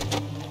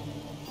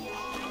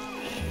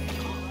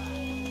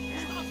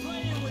 Stop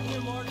playing with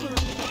him, Arthur.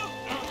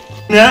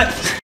 Nuts.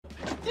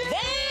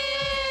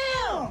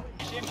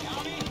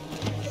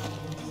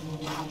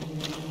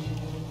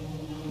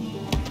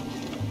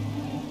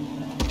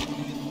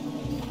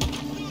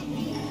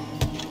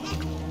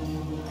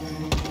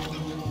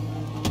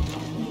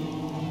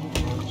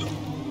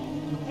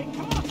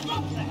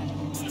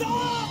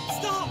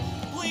 Stop!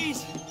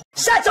 Please!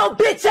 Shut your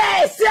bitch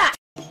ass up!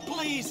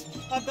 Please!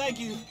 I beg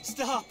you,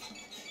 stop!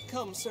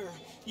 Come, sir.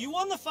 You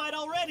won the fight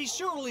already.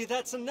 Surely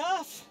that's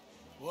enough.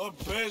 What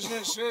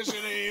business is it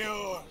of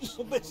yours?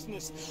 No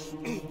business.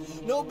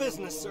 No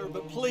business, sir,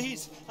 but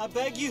please, I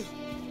beg you.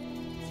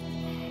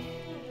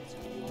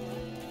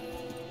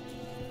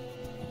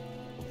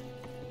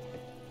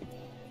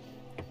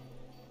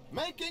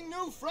 Making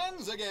new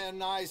friends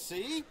again, I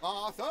see,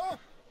 Arthur.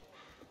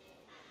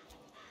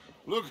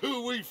 Look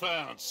who we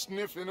found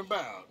sniffing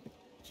about.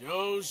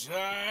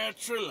 Josiah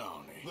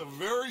Trelawney. The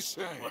very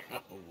same.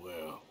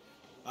 Well,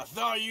 I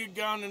thought you'd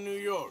gone to New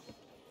York.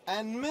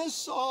 And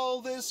miss all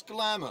this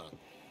glamour.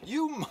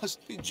 You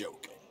must be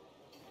joking.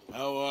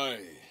 How are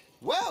you?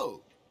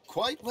 Well,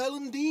 quite well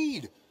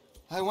indeed.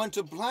 I went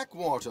to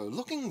Blackwater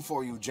looking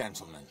for you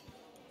gentlemen.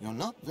 You're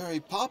not very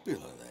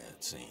popular there,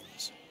 it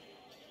seems.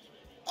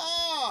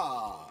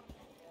 Ah!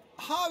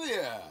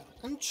 Javier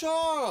and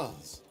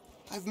Charles.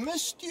 I've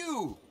missed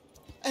you.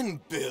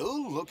 And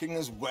Bill looking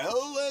as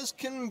well as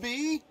can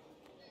be.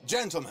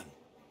 Gentlemen,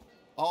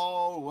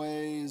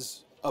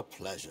 always a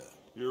pleasure.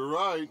 You're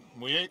right.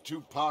 We ain't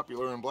too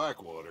popular in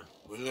Blackwater.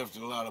 We left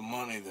a lot of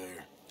money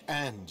there.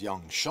 And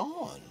young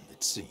Sean,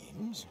 it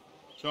seems.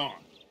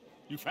 Sean,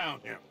 you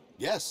found him?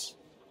 Yes,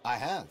 I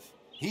have.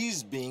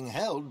 He's being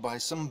held by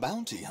some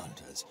bounty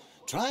hunters,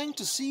 trying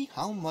to see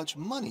how much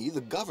money the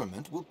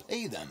government will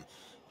pay them.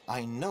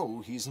 I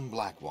know he's in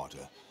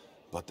Blackwater,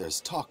 but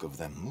there's talk of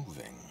them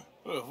moving.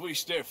 Well, if we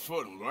step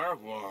foot in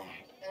Blackwater,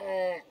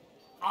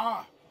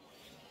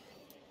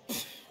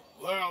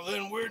 Well,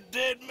 then we're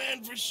dead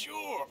men for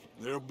sure.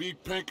 There'll be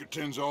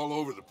Pinkertons all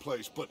over the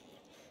place, but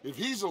if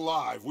he's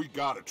alive, we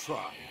gotta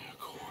try. Yeah, of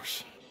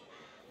course.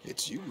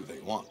 It's you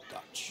they want,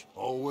 Dutch.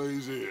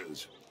 Always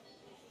is.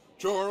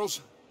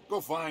 Charles,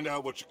 go find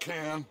out what you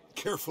can,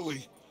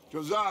 carefully.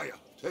 Josiah,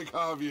 take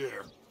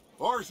Javier.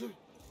 Arthur,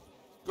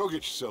 go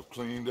get yourself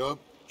cleaned up.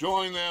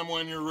 Join them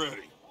when you're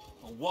ready.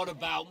 Well, what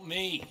about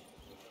me?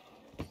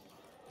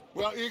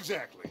 Well,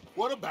 exactly.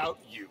 What about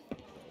you?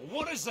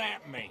 What does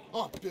that mean?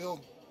 Oh,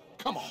 Bill,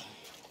 come on.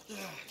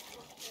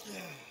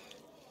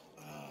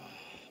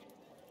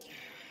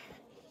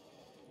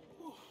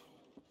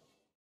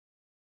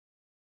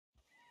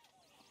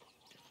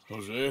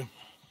 Jose,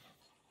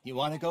 You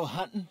want to go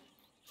hunting?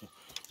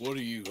 what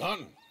are you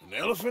hunting? An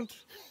elephant?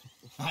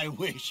 I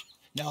wish.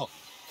 No,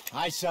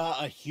 I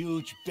saw a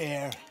huge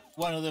bear.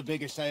 One of the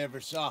biggest I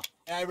ever saw.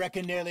 I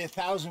reckon nearly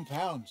 1,000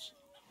 pounds.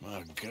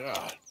 My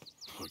God.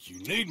 Look, you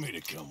need me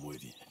to come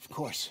with you. Of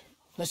course.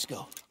 Let's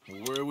go.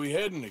 Well, where are we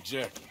heading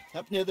exactly?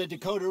 Up near the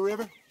Dakota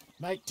River.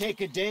 Might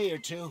take a day or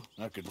two.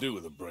 I could do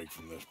with a break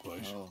from this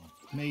place. Oh,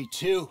 me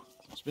too.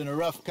 It's been a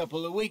rough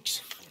couple of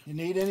weeks. You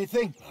need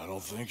anything? I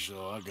don't think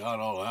so. I got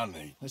all I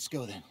need. Let's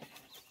go then.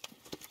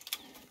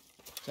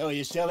 So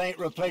you still ain't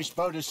replaced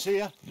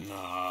Boadicea?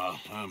 Nah,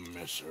 I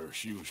miss her.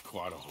 She was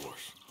quite a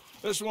horse.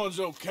 This one's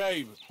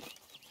okay,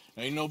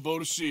 but ain't no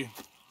Boadicea.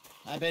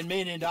 I've been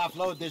meaning to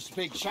offload this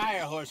big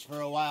Shire horse for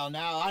a while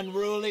now.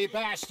 Unruly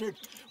bastard.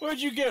 Where'd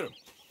you get him?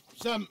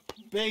 Some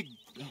big,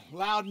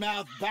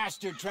 loudmouth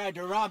bastard tried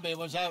to rob me,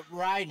 was out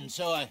riding,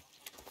 so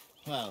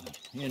well,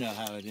 you know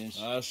how it is.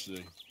 I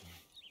see.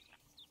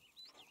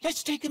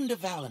 Let's take him to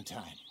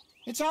Valentine.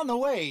 It's on the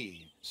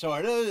way,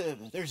 sorta.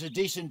 There's a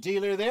decent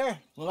dealer there.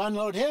 We'll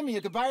unload him,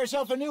 you could buy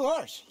yourself a new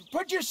horse.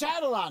 Put your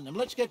saddle on him,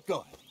 let's get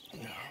going.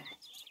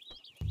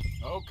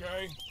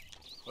 Okay,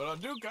 but I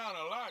do kind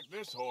of like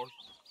this horse.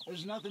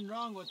 There's nothing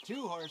wrong with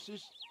two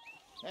horses,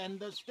 and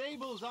the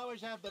stables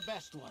always have the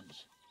best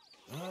ones.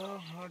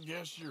 Well, I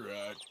guess you're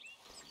right.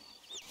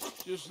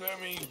 Just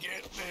let me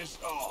get this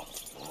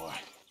off, boy.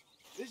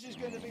 This is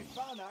gonna be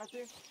fun,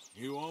 Arthur.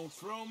 You won't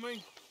throw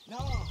me? No,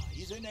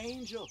 he's an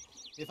angel,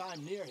 if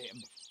I'm near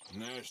him.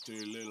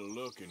 Nasty little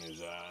look in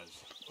his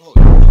eyes. Oh,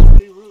 don't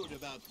be rude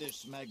about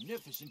this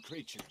magnificent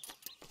creature.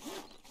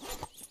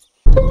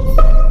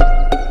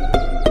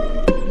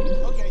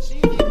 Okay, see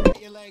if you can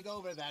get your leg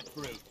over that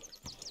brute.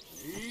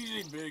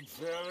 Easy, big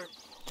feller.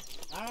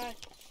 All right,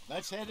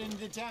 let's head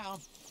into town.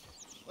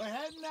 We're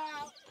heading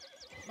out.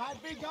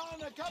 Might be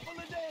gone a couple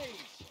of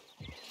days.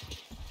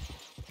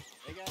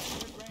 They got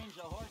a good range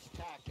of horse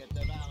tack at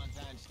the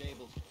Valentine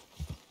stables.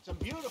 Some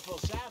beautiful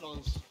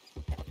saddles.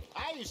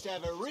 I used to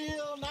have a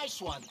real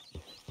nice one.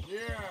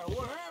 Yeah,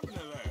 what happened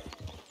to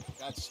that?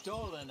 Got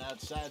stolen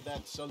outside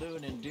that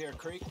saloon in Deer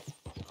Creek.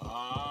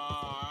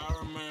 Ah, I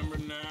remember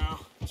now.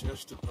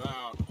 Just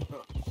about.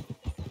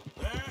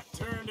 That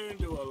turned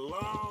into a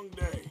long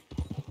day.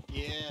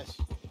 Yes.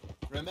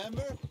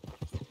 Remember?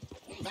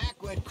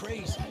 Mac went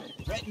crazy,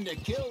 threatened to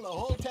kill the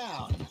whole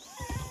town.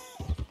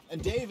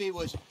 And Davy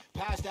was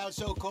passed out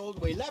so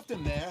cold we left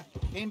him there,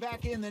 came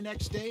back in the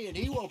next day, and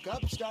he woke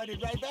up, started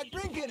right back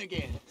drinking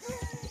again.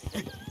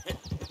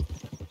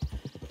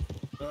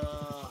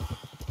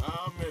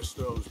 I miss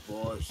those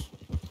boys.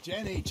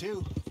 Jenny,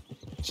 too.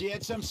 She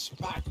had some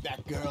spark,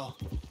 that girl.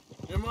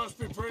 It must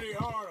be pretty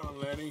hard on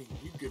Lenny.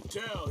 You could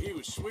tell he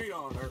was sweet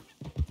on her.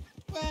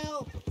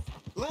 Well,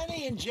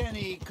 Lenny and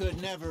Jenny could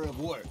never have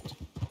worked.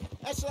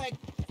 That's like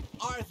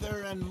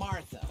Arthur and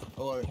Martha,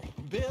 or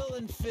Bill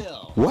and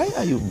Phil. Why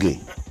are you gay?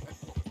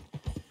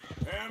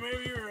 Yeah,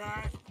 maybe you're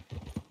right.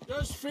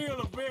 Does feel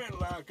a bit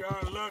like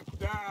our luck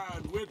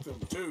died with them,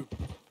 too.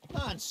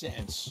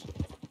 Nonsense.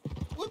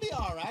 We'll be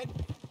all right.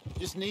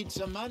 Just need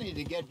some money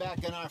to get back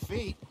on our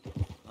feet.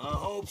 I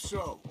hope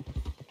so.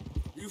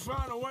 You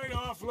find a way to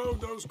offload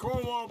those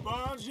Cornwall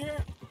bonds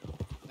yet?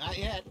 Not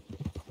yet.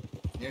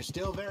 They're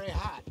still very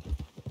hot.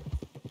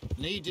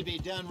 Need to be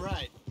done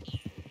right.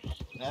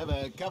 I have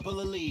a couple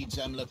of leads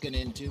I'm looking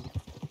into.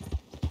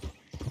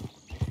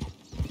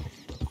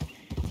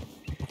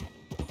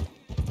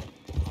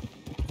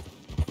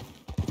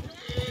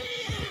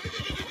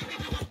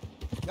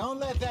 Don't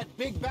let that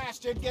big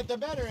bastard get the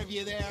better of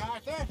you there,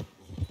 Arthur.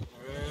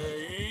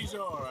 Hey, he's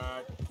all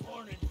right.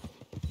 Morning.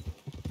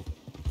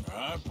 All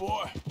right,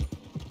 boy.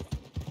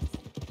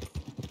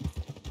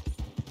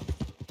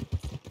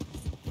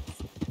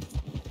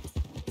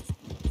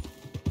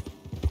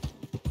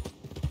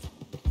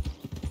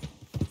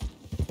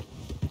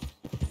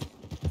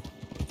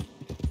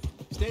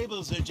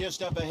 Stables are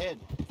just up ahead.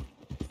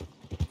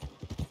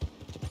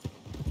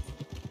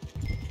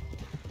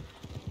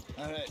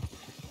 All right,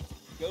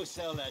 go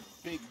sell that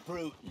big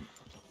brute and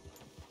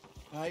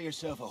buy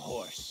yourself a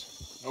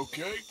horse.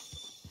 Okay.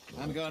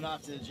 I'm going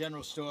off to the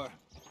general store.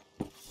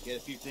 Get a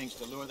few things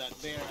to lure that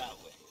bear out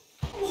with.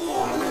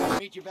 I'll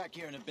meet you back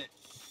here in a bit.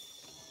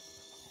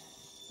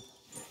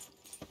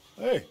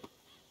 Hey,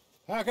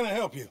 how can I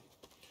help you?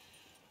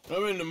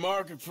 I'm in the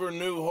market for a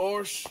new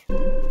horse.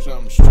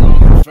 Something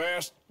strong and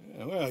fast.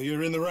 Yeah, well,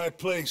 you're in the right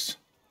place.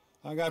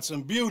 I got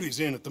some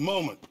beauties in at the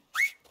moment.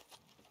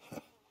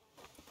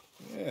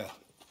 Yeah.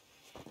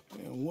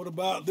 And what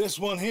about this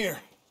one here?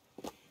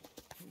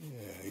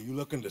 Yeah, you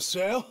looking to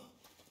sell?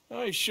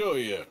 I ain't sure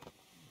yet.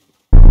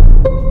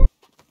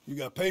 You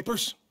got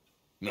papers?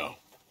 No.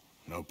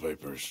 No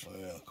papers.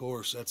 Well, of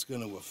course, that's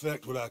gonna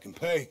affect what I can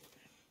pay.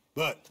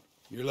 But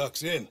your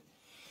luck's in.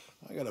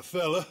 I got a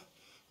fella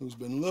who's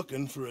been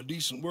looking for a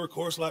decent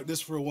workhorse like this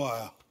for a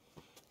while.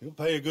 He'll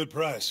pay a good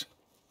price.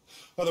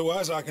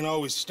 Otherwise, I can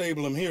always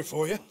stable him here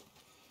for you.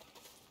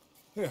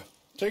 Here,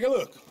 take a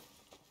look.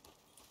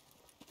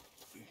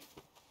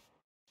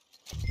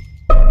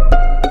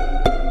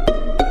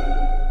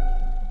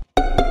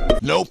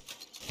 Nope.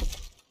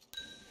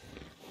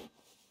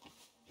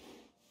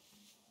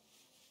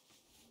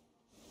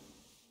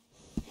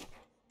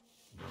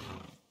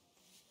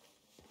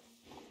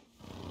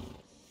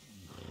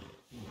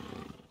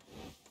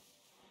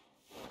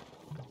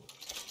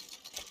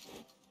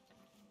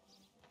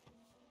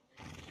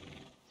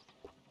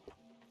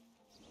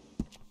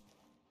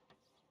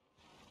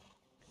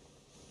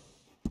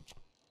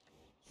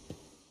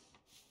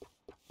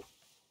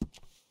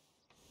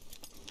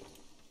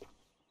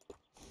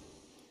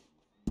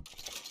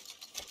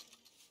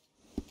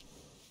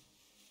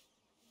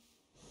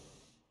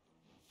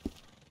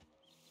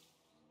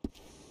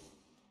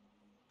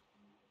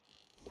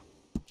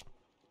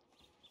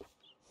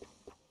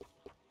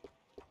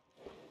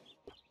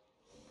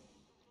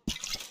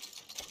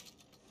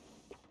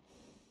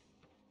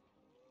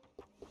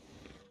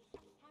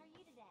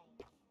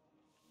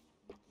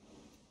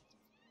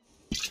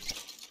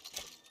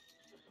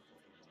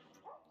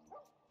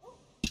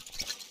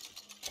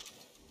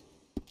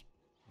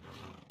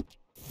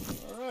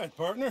 All right,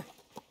 partner.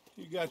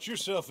 You got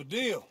yourself a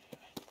deal.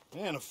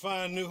 And a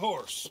fine new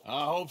horse.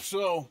 I hope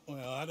so.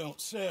 Well, I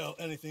don't sell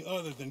anything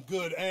other than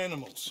good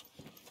animals.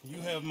 You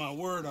have my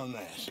word on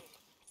that.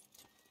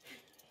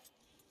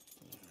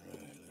 All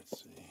right,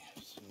 let's see.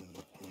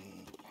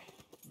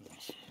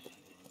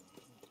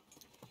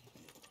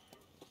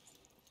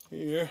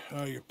 Here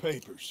are your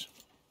papers.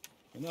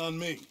 And on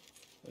me,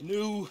 a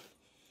new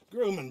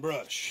grooming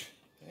brush.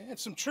 And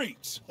some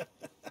treats.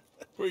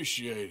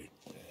 Appreciate it.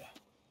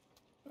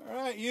 All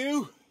right,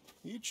 you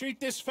treat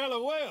this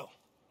fella well.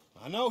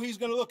 I know he's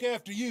gonna look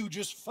after you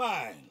just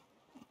fine.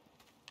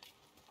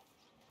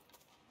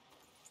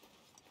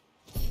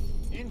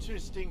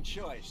 Interesting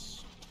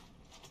choice.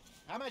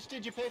 How much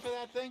did you pay for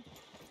that thing?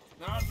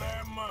 Not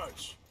that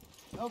much.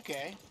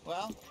 Okay,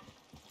 well,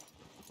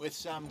 with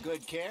some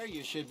good care,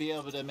 you should be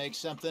able to make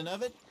something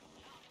of it.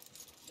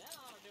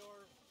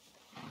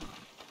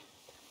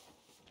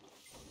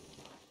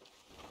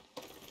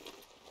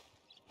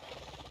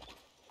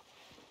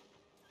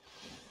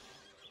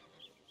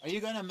 Are you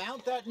gonna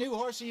mount that new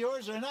horse of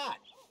yours or not?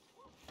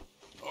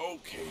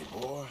 Okay,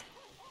 boy.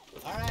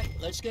 All right,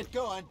 let's get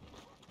going.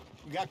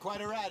 We got quite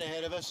a ride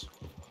ahead of us.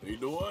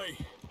 Lead the way.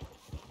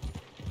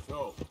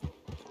 So,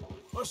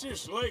 what's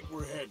this lake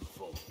we're heading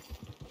for?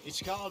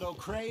 It's called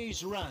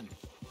O'Creagh's Run,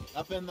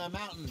 up in the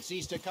mountains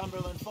east of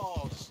Cumberland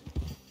Falls.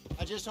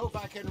 I just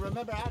hope I can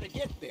remember how to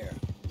get there.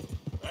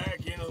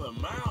 Back into the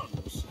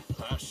mountains?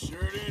 I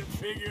sure didn't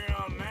figure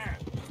on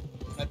that.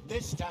 But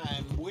this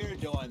time, we're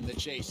doing the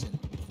chasing.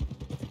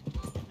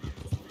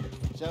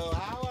 So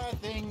how are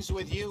things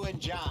with you and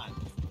John?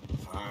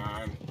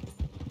 Fine.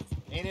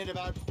 Ain't it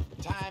about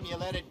time you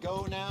let it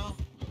go now?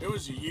 It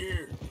was a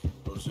year,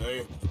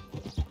 Hosea.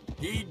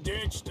 He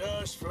ditched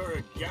us for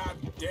a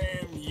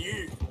goddamn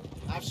year.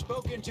 I've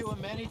spoken to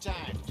him many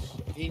times.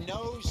 He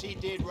knows he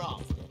did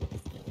wrong.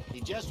 He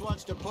just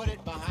wants to put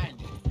it behind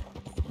him.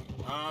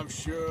 I'm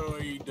sure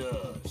he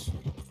does.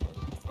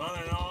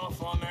 Running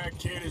off on that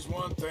kid is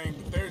one thing,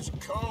 but there's a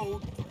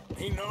code.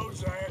 He knows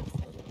that.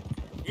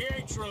 He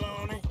ain't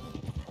Trelawney.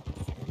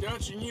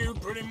 Dutch and you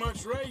pretty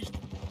much raised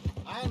him.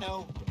 I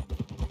know.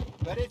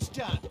 But it's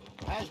done.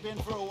 Has been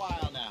for a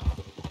while now.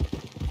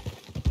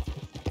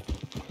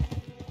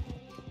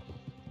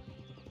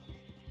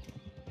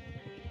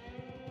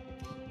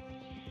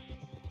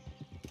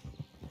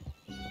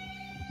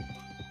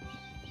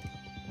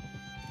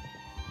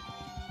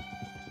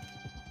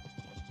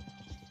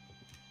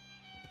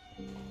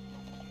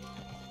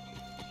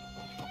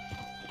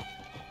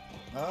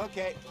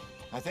 Okay.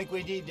 I think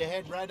we need to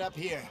head right up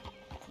here.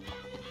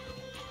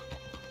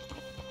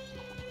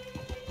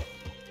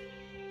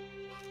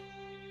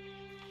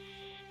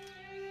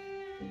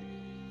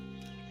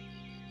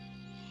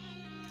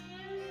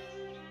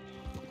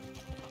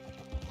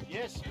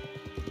 Yes,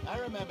 I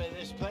remember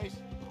this place.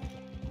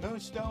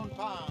 Moonstone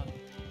Pond.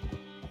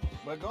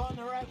 We're going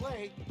the right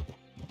way.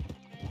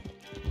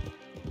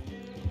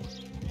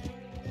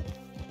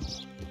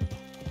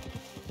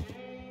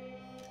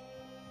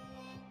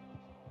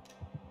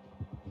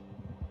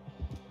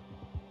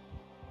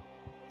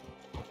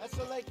 That's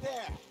the lake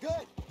there.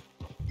 Good.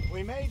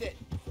 We made it.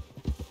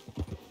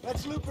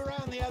 Let's loop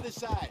around the other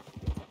side.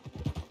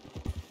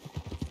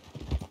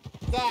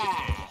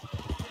 There.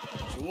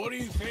 So what do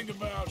you think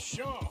about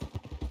Shaw?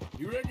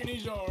 You reckon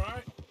he's all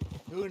right?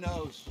 Who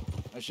knows?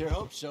 I sure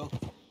hope so.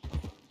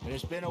 But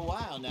it's been a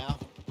while now.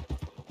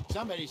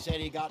 Somebody said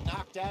he got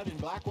knocked out in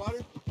Blackwater?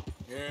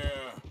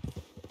 Yeah.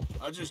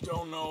 I just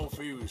don't know if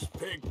he was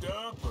picked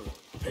up or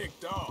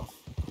picked off.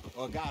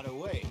 Or got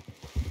away.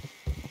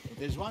 If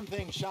there's one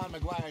thing Sean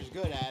McGuire's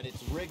good at,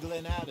 it's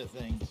wriggling out of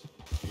things.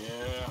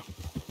 Yeah.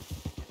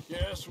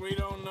 Guess we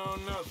don't know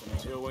nothing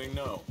until we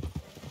know.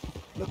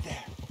 Look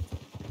there.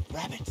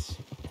 Rabbits.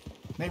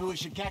 Maybe we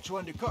should catch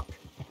one to cook.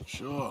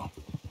 Sure.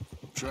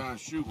 Try and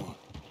shoot one.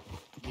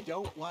 You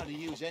don't want to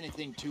use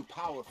anything too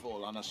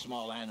powerful on a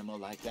small animal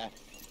like that.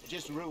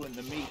 Just ruin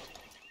the meat.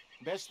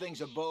 Best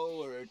thing's a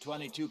bow or a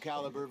 .22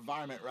 caliber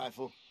varmint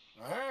rifle.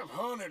 I have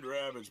hunted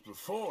rabbits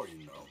before,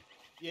 you know.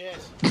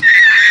 Yes.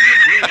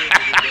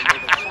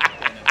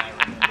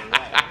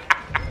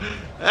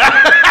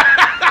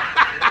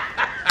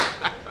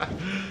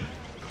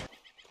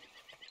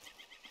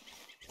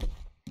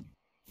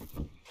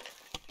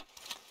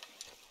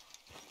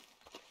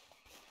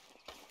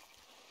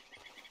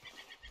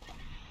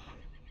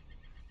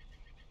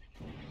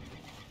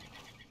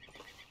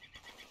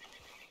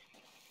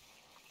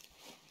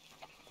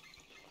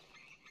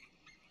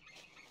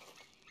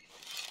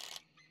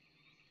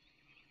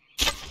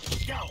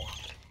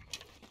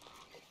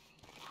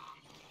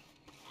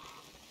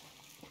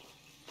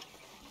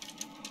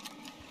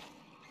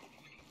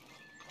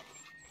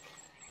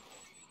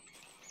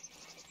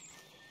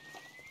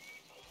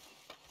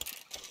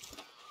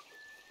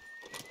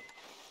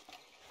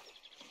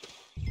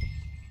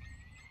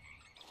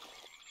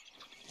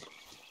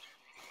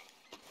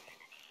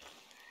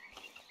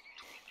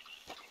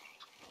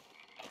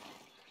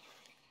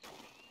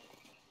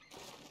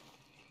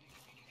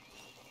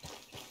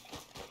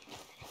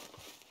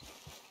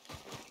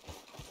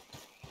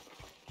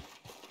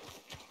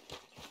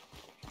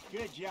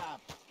 Good job.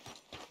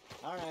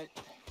 All right.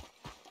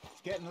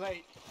 It's getting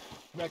late.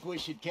 Reckon we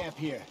should camp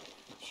here.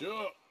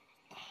 Sure.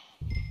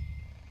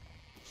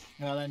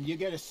 Well, then you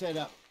get us set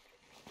up.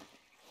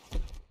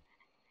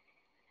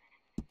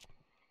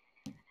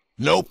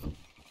 Nope.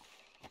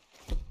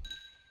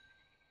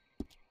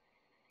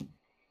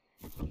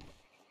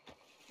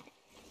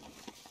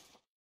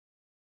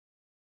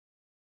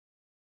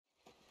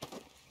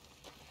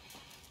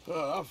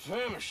 I'm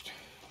famished.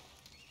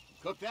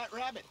 Cook that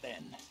rabbit,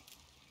 then.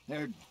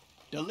 They're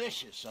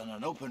delicious on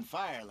an open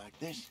fire like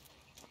this.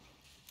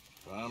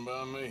 Fine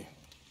by me.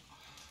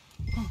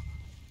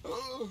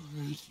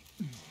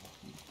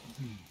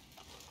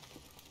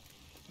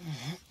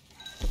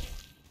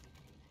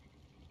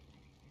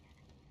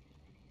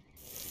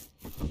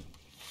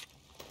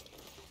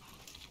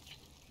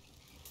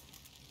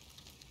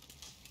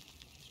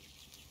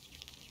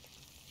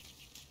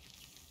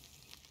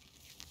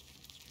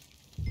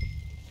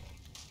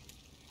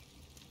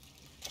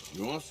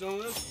 You want some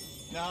of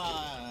this? No,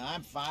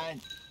 I'm fine.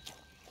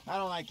 I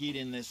don't like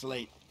eating this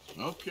late.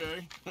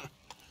 Okay.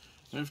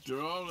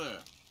 After all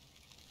that.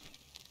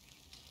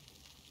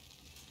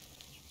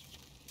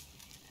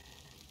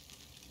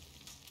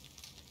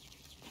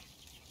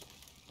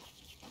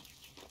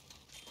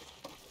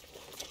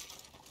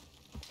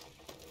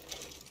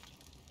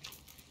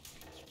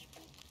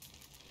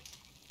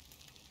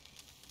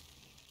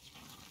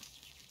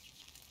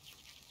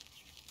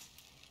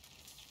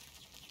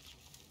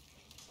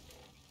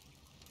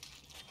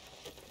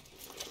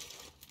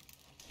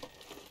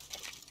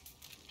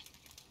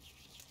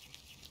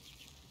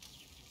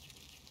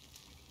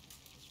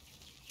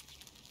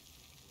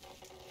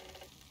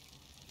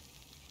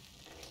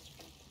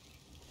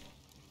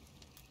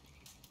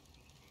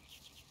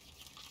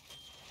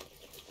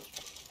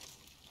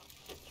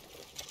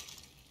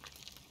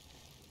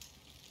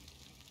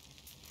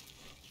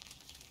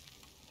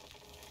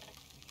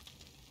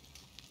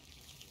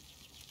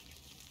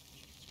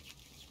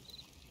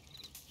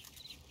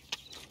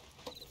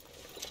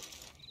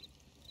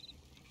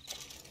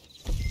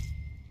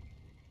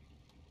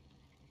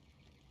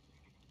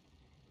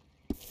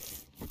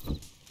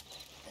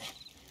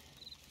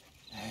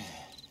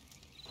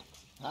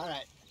 All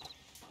right.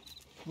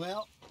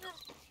 Well,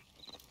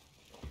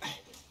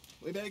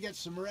 we better get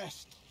some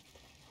rest.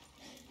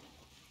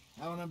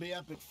 I want to be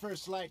up at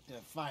first light to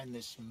find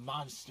this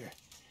monster.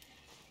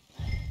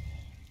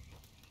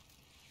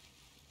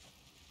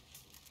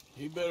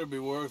 He better be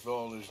worth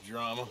all this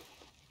drama.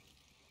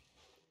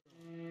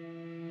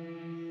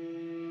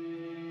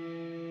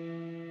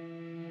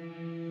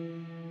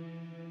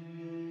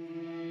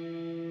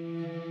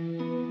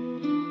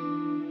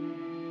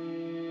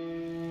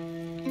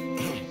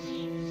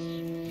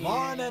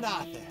 Morning,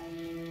 Arthur.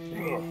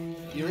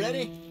 You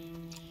ready?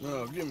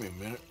 No, give me a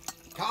minute.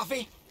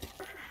 Coffee?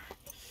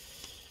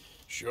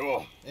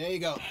 Sure. There you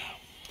go.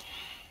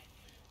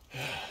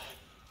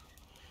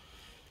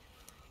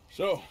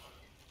 So,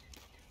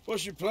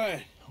 what's your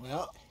plan?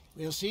 Well,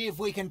 we'll see if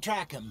we can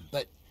track him,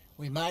 but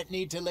we might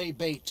need to lay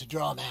bait to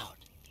draw him out.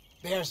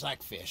 Bears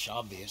like fish,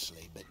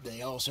 obviously, but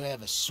they also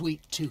have a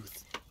sweet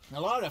tooth. A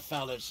lot of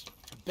fellas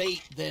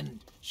bait than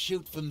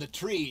shoot from the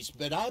trees,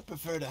 but I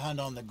prefer to hunt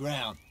on the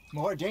ground.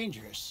 More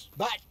dangerous,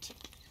 but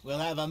we'll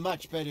have a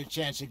much better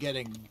chance of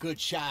getting a good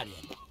shot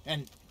in.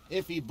 And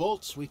if he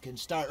bolts, we can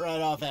start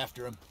right off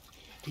after him.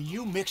 Can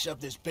you mix up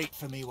this bait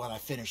for me while I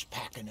finish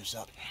packing this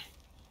up?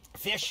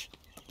 Fish,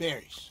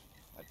 berries.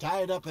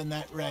 Tie it up in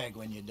that rag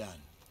when you're done.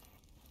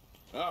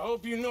 I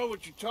hope you know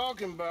what you're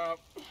talking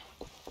about.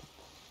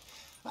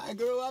 I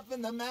grew up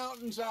in the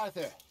mountains,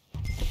 Arthur.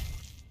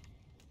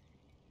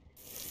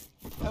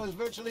 I was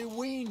virtually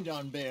weaned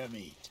on bear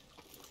meat.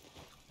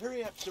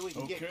 Hurry up so we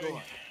can get going.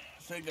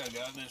 I think I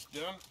got this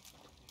done.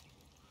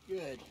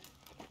 Good.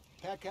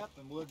 Pack up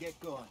and we'll get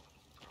going.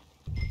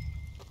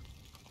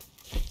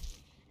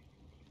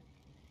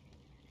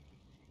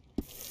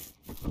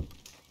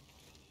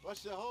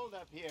 What's the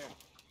holdup here?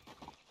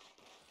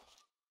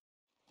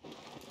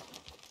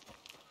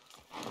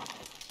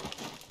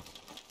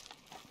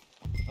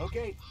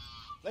 Okay,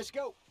 let's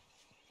go.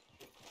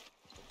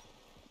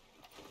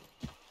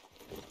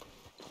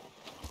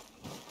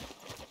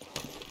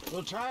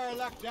 We'll try our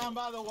luck down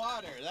by the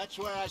water. That's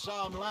where I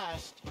saw him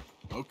last.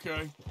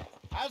 Okay.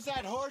 How's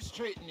that horse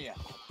treating you?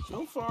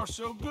 So far,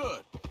 so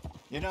good.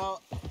 You know,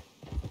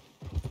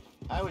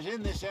 I was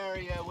in this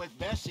area with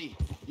Bessie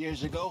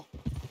years ago.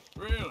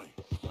 Really?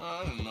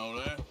 I didn't know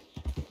that.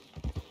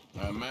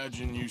 I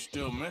imagine you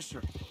still miss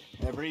her.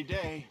 Every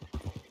day.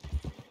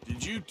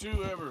 Did you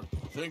two ever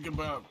think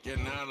about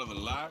getting out of the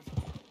life?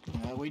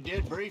 We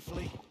did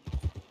briefly.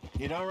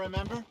 You don't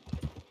remember?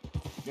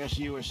 Guess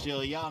you were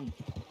still young.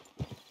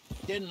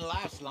 Didn't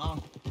last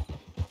long.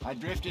 I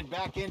drifted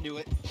back into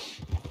it.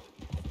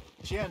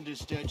 She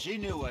understood. She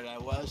knew what I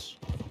was.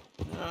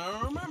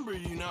 I remember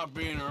you not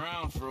being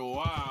around for a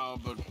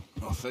while, but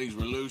things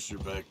were looser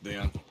back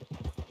then.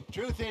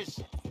 Truth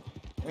is,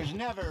 there's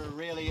never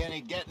really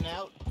any getting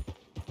out.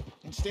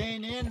 And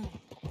staying in,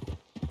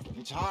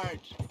 it's hard.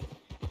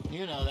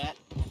 You know that.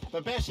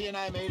 But Bessie and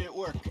I made it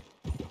work.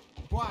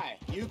 Why?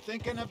 You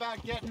thinking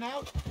about getting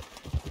out?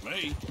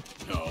 Me?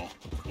 No,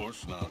 of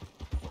course not.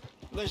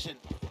 Listen,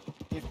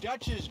 if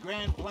Dutch's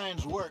grand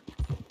plans work,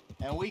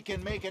 and we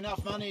can make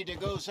enough money to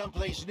go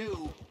someplace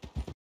new,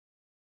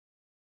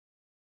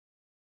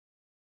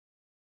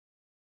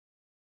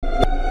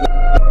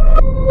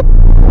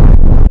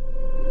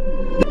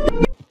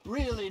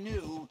 really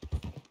new,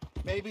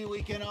 maybe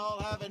we can all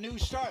have a new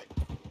start.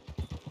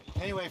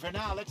 Anyway, for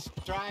now, let's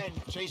try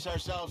and chase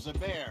ourselves a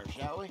bear,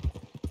 shall we?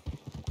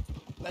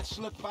 Let's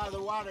look by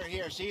the water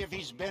here, see if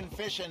he's been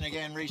fishing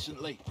again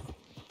recently.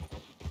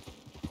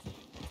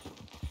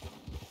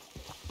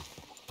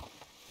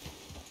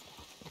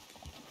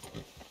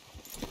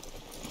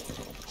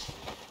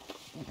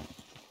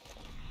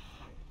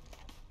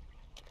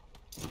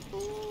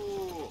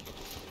 Ooh,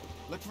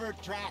 look for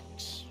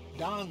tracks,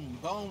 dung,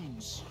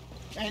 bones,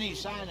 any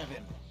sign of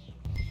him.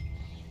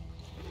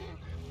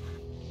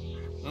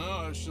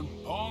 Oh, there's some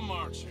paw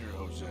marks here,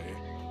 Jose.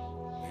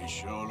 They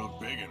sure look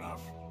big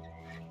enough.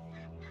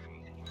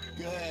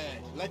 Good.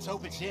 Let's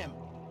hope it's him.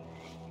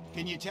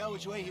 Can you tell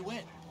which way he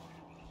went?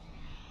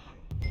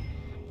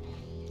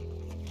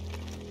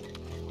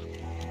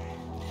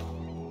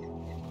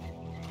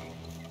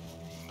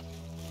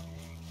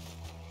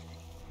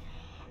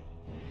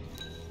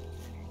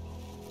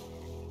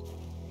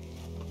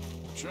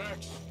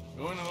 Tracks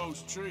go into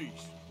those trees.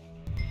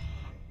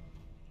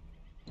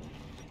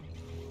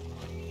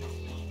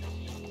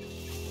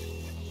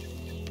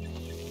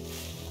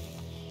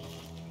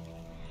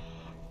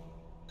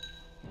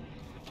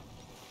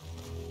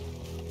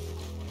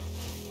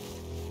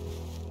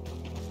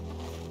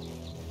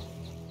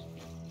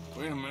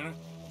 Wait a minute.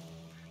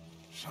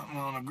 Something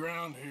on the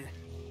ground here.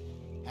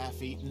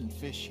 Half-eaten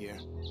fish here.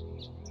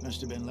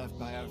 Must have been left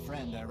by our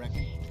friend, I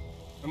reckon.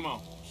 Come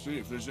on, see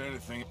if there's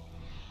anything.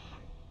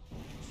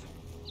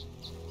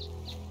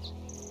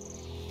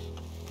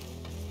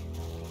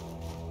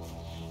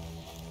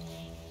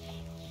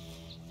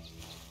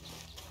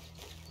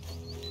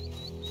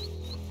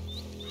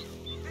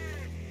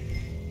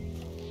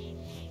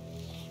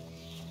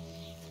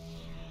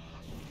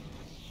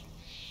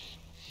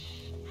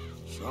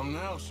 Something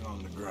else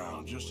on the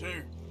ground, just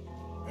here.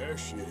 There's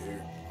shit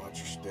here. Watch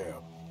your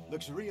step.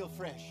 Looks real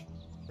fresh.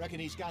 Reckon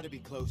he's got to be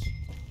close.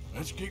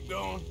 Let's keep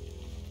going.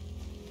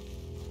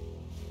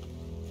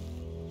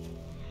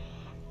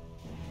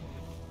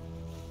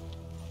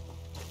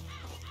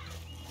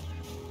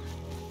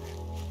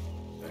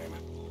 Damn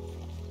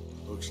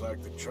it. Looks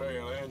like the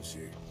trail ends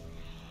here.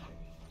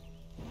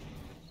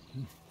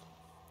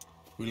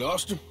 We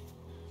lost him?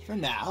 For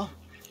now.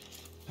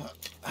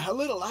 A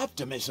little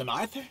optimism,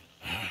 Arthur.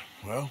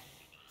 Well,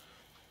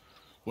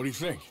 what do you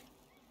think?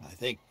 I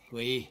think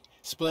we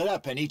split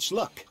up and each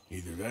look.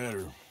 Either that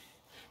or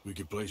we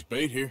could place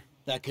bait here.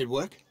 That could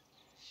work.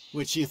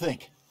 Which do you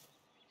think?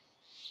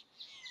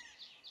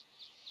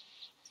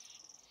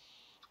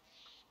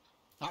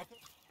 Arthur?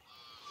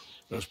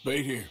 Let's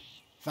bait here.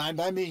 Fine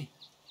by me.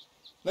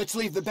 Let's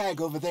leave the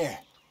bag over there.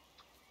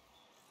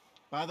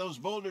 By those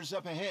boulders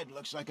up ahead,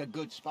 looks like a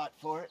good spot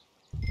for it.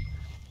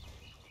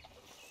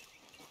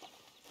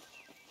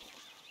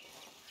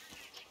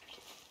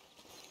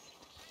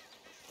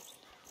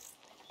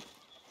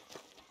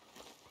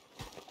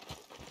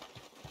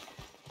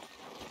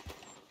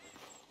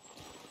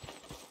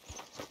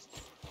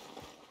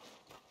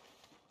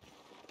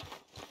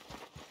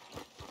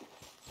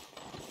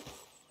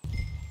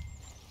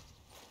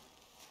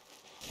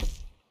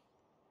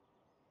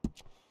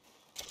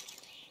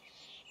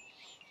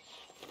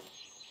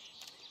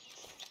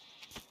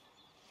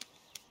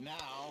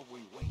 Now we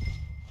wait.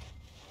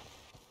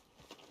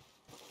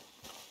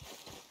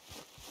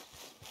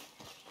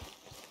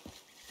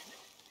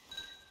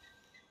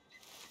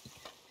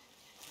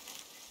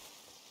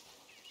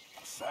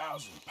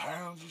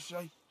 £1,000, you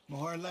say?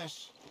 More or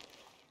less.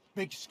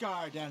 Big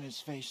scar down his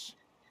face.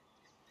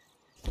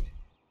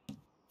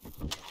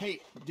 Hey,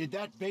 did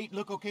that bait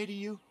look okay to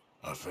you?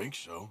 I think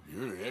so.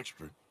 You're the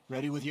expert.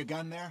 Ready with your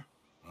gun there?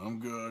 I'm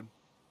good.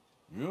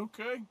 You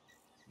okay?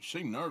 You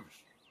seem nervous.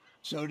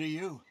 So do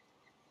you.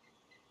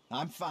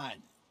 I'm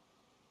fine.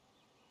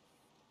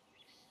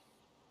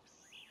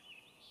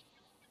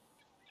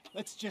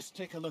 Let's just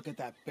take a look at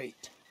that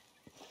bait.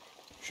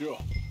 Sure.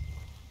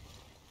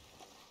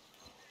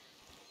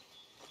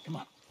 Come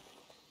on.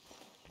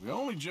 We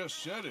only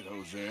just said it,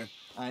 Jose.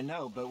 I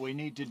know, but we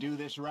need to do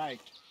this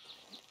right.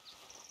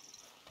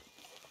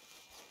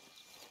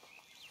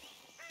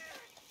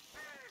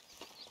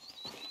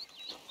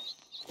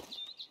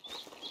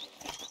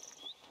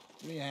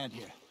 Give me a hand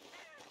here.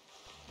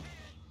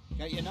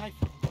 Got your knife?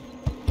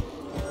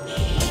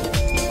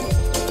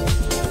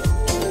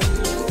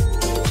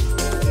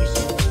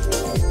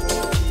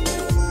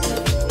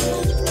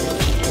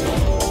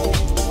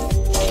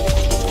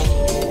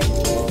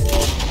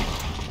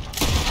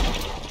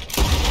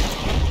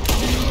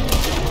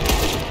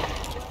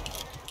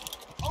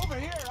 Over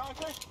here,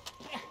 Arthur.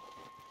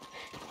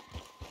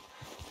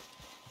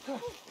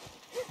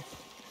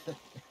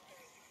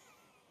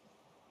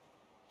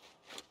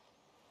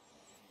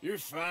 You're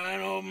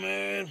fine, old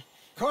man.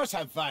 Of course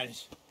I'm fine.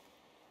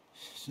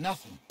 It's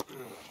nothing.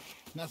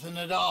 Nothing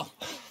at all.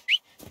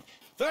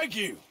 Thank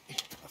you,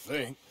 I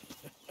think.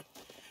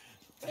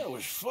 That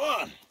was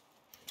fun.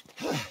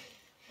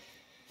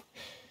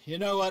 You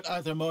know what,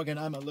 Arthur Morgan?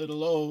 I'm a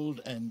little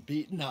old and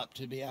beaten up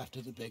to be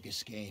after the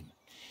biggest game.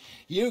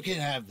 You can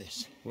have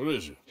this. What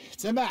is it?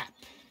 It's a map.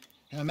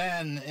 A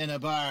man in a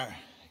bar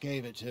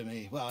gave it to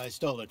me. Well, I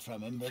stole it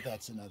from him, but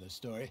that's another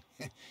story.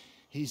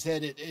 He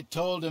said it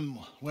told him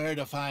where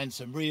to find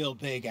some real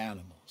big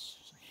animals.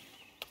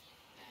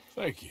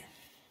 Thank you.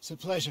 It's a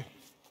pleasure.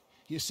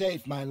 You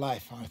saved my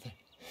life, Arthur.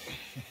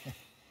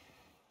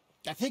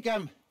 I think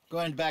I'm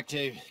going back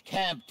to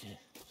camp to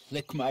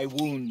lick my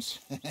wounds.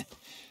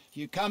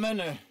 You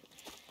coming, or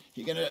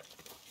you gonna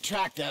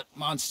track that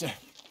monster?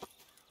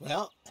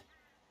 Well,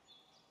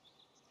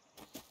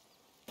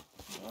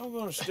 I'm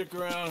gonna stick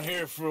around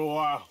here for a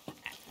while.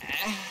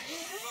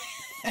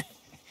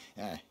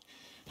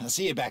 I'll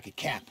see you back at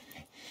camp.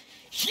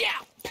 Yeah!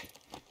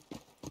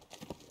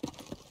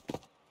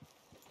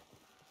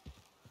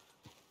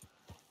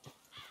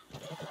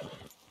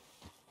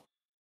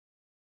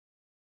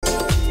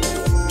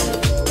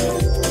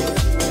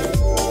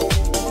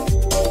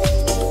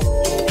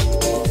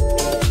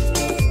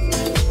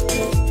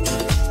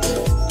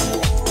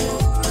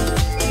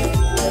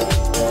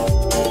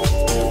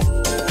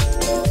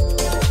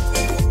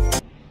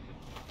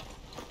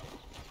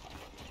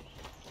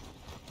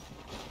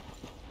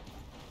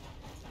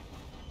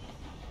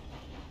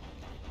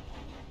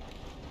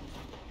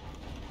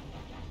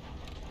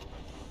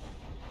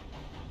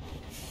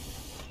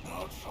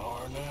 Not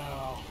far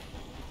now.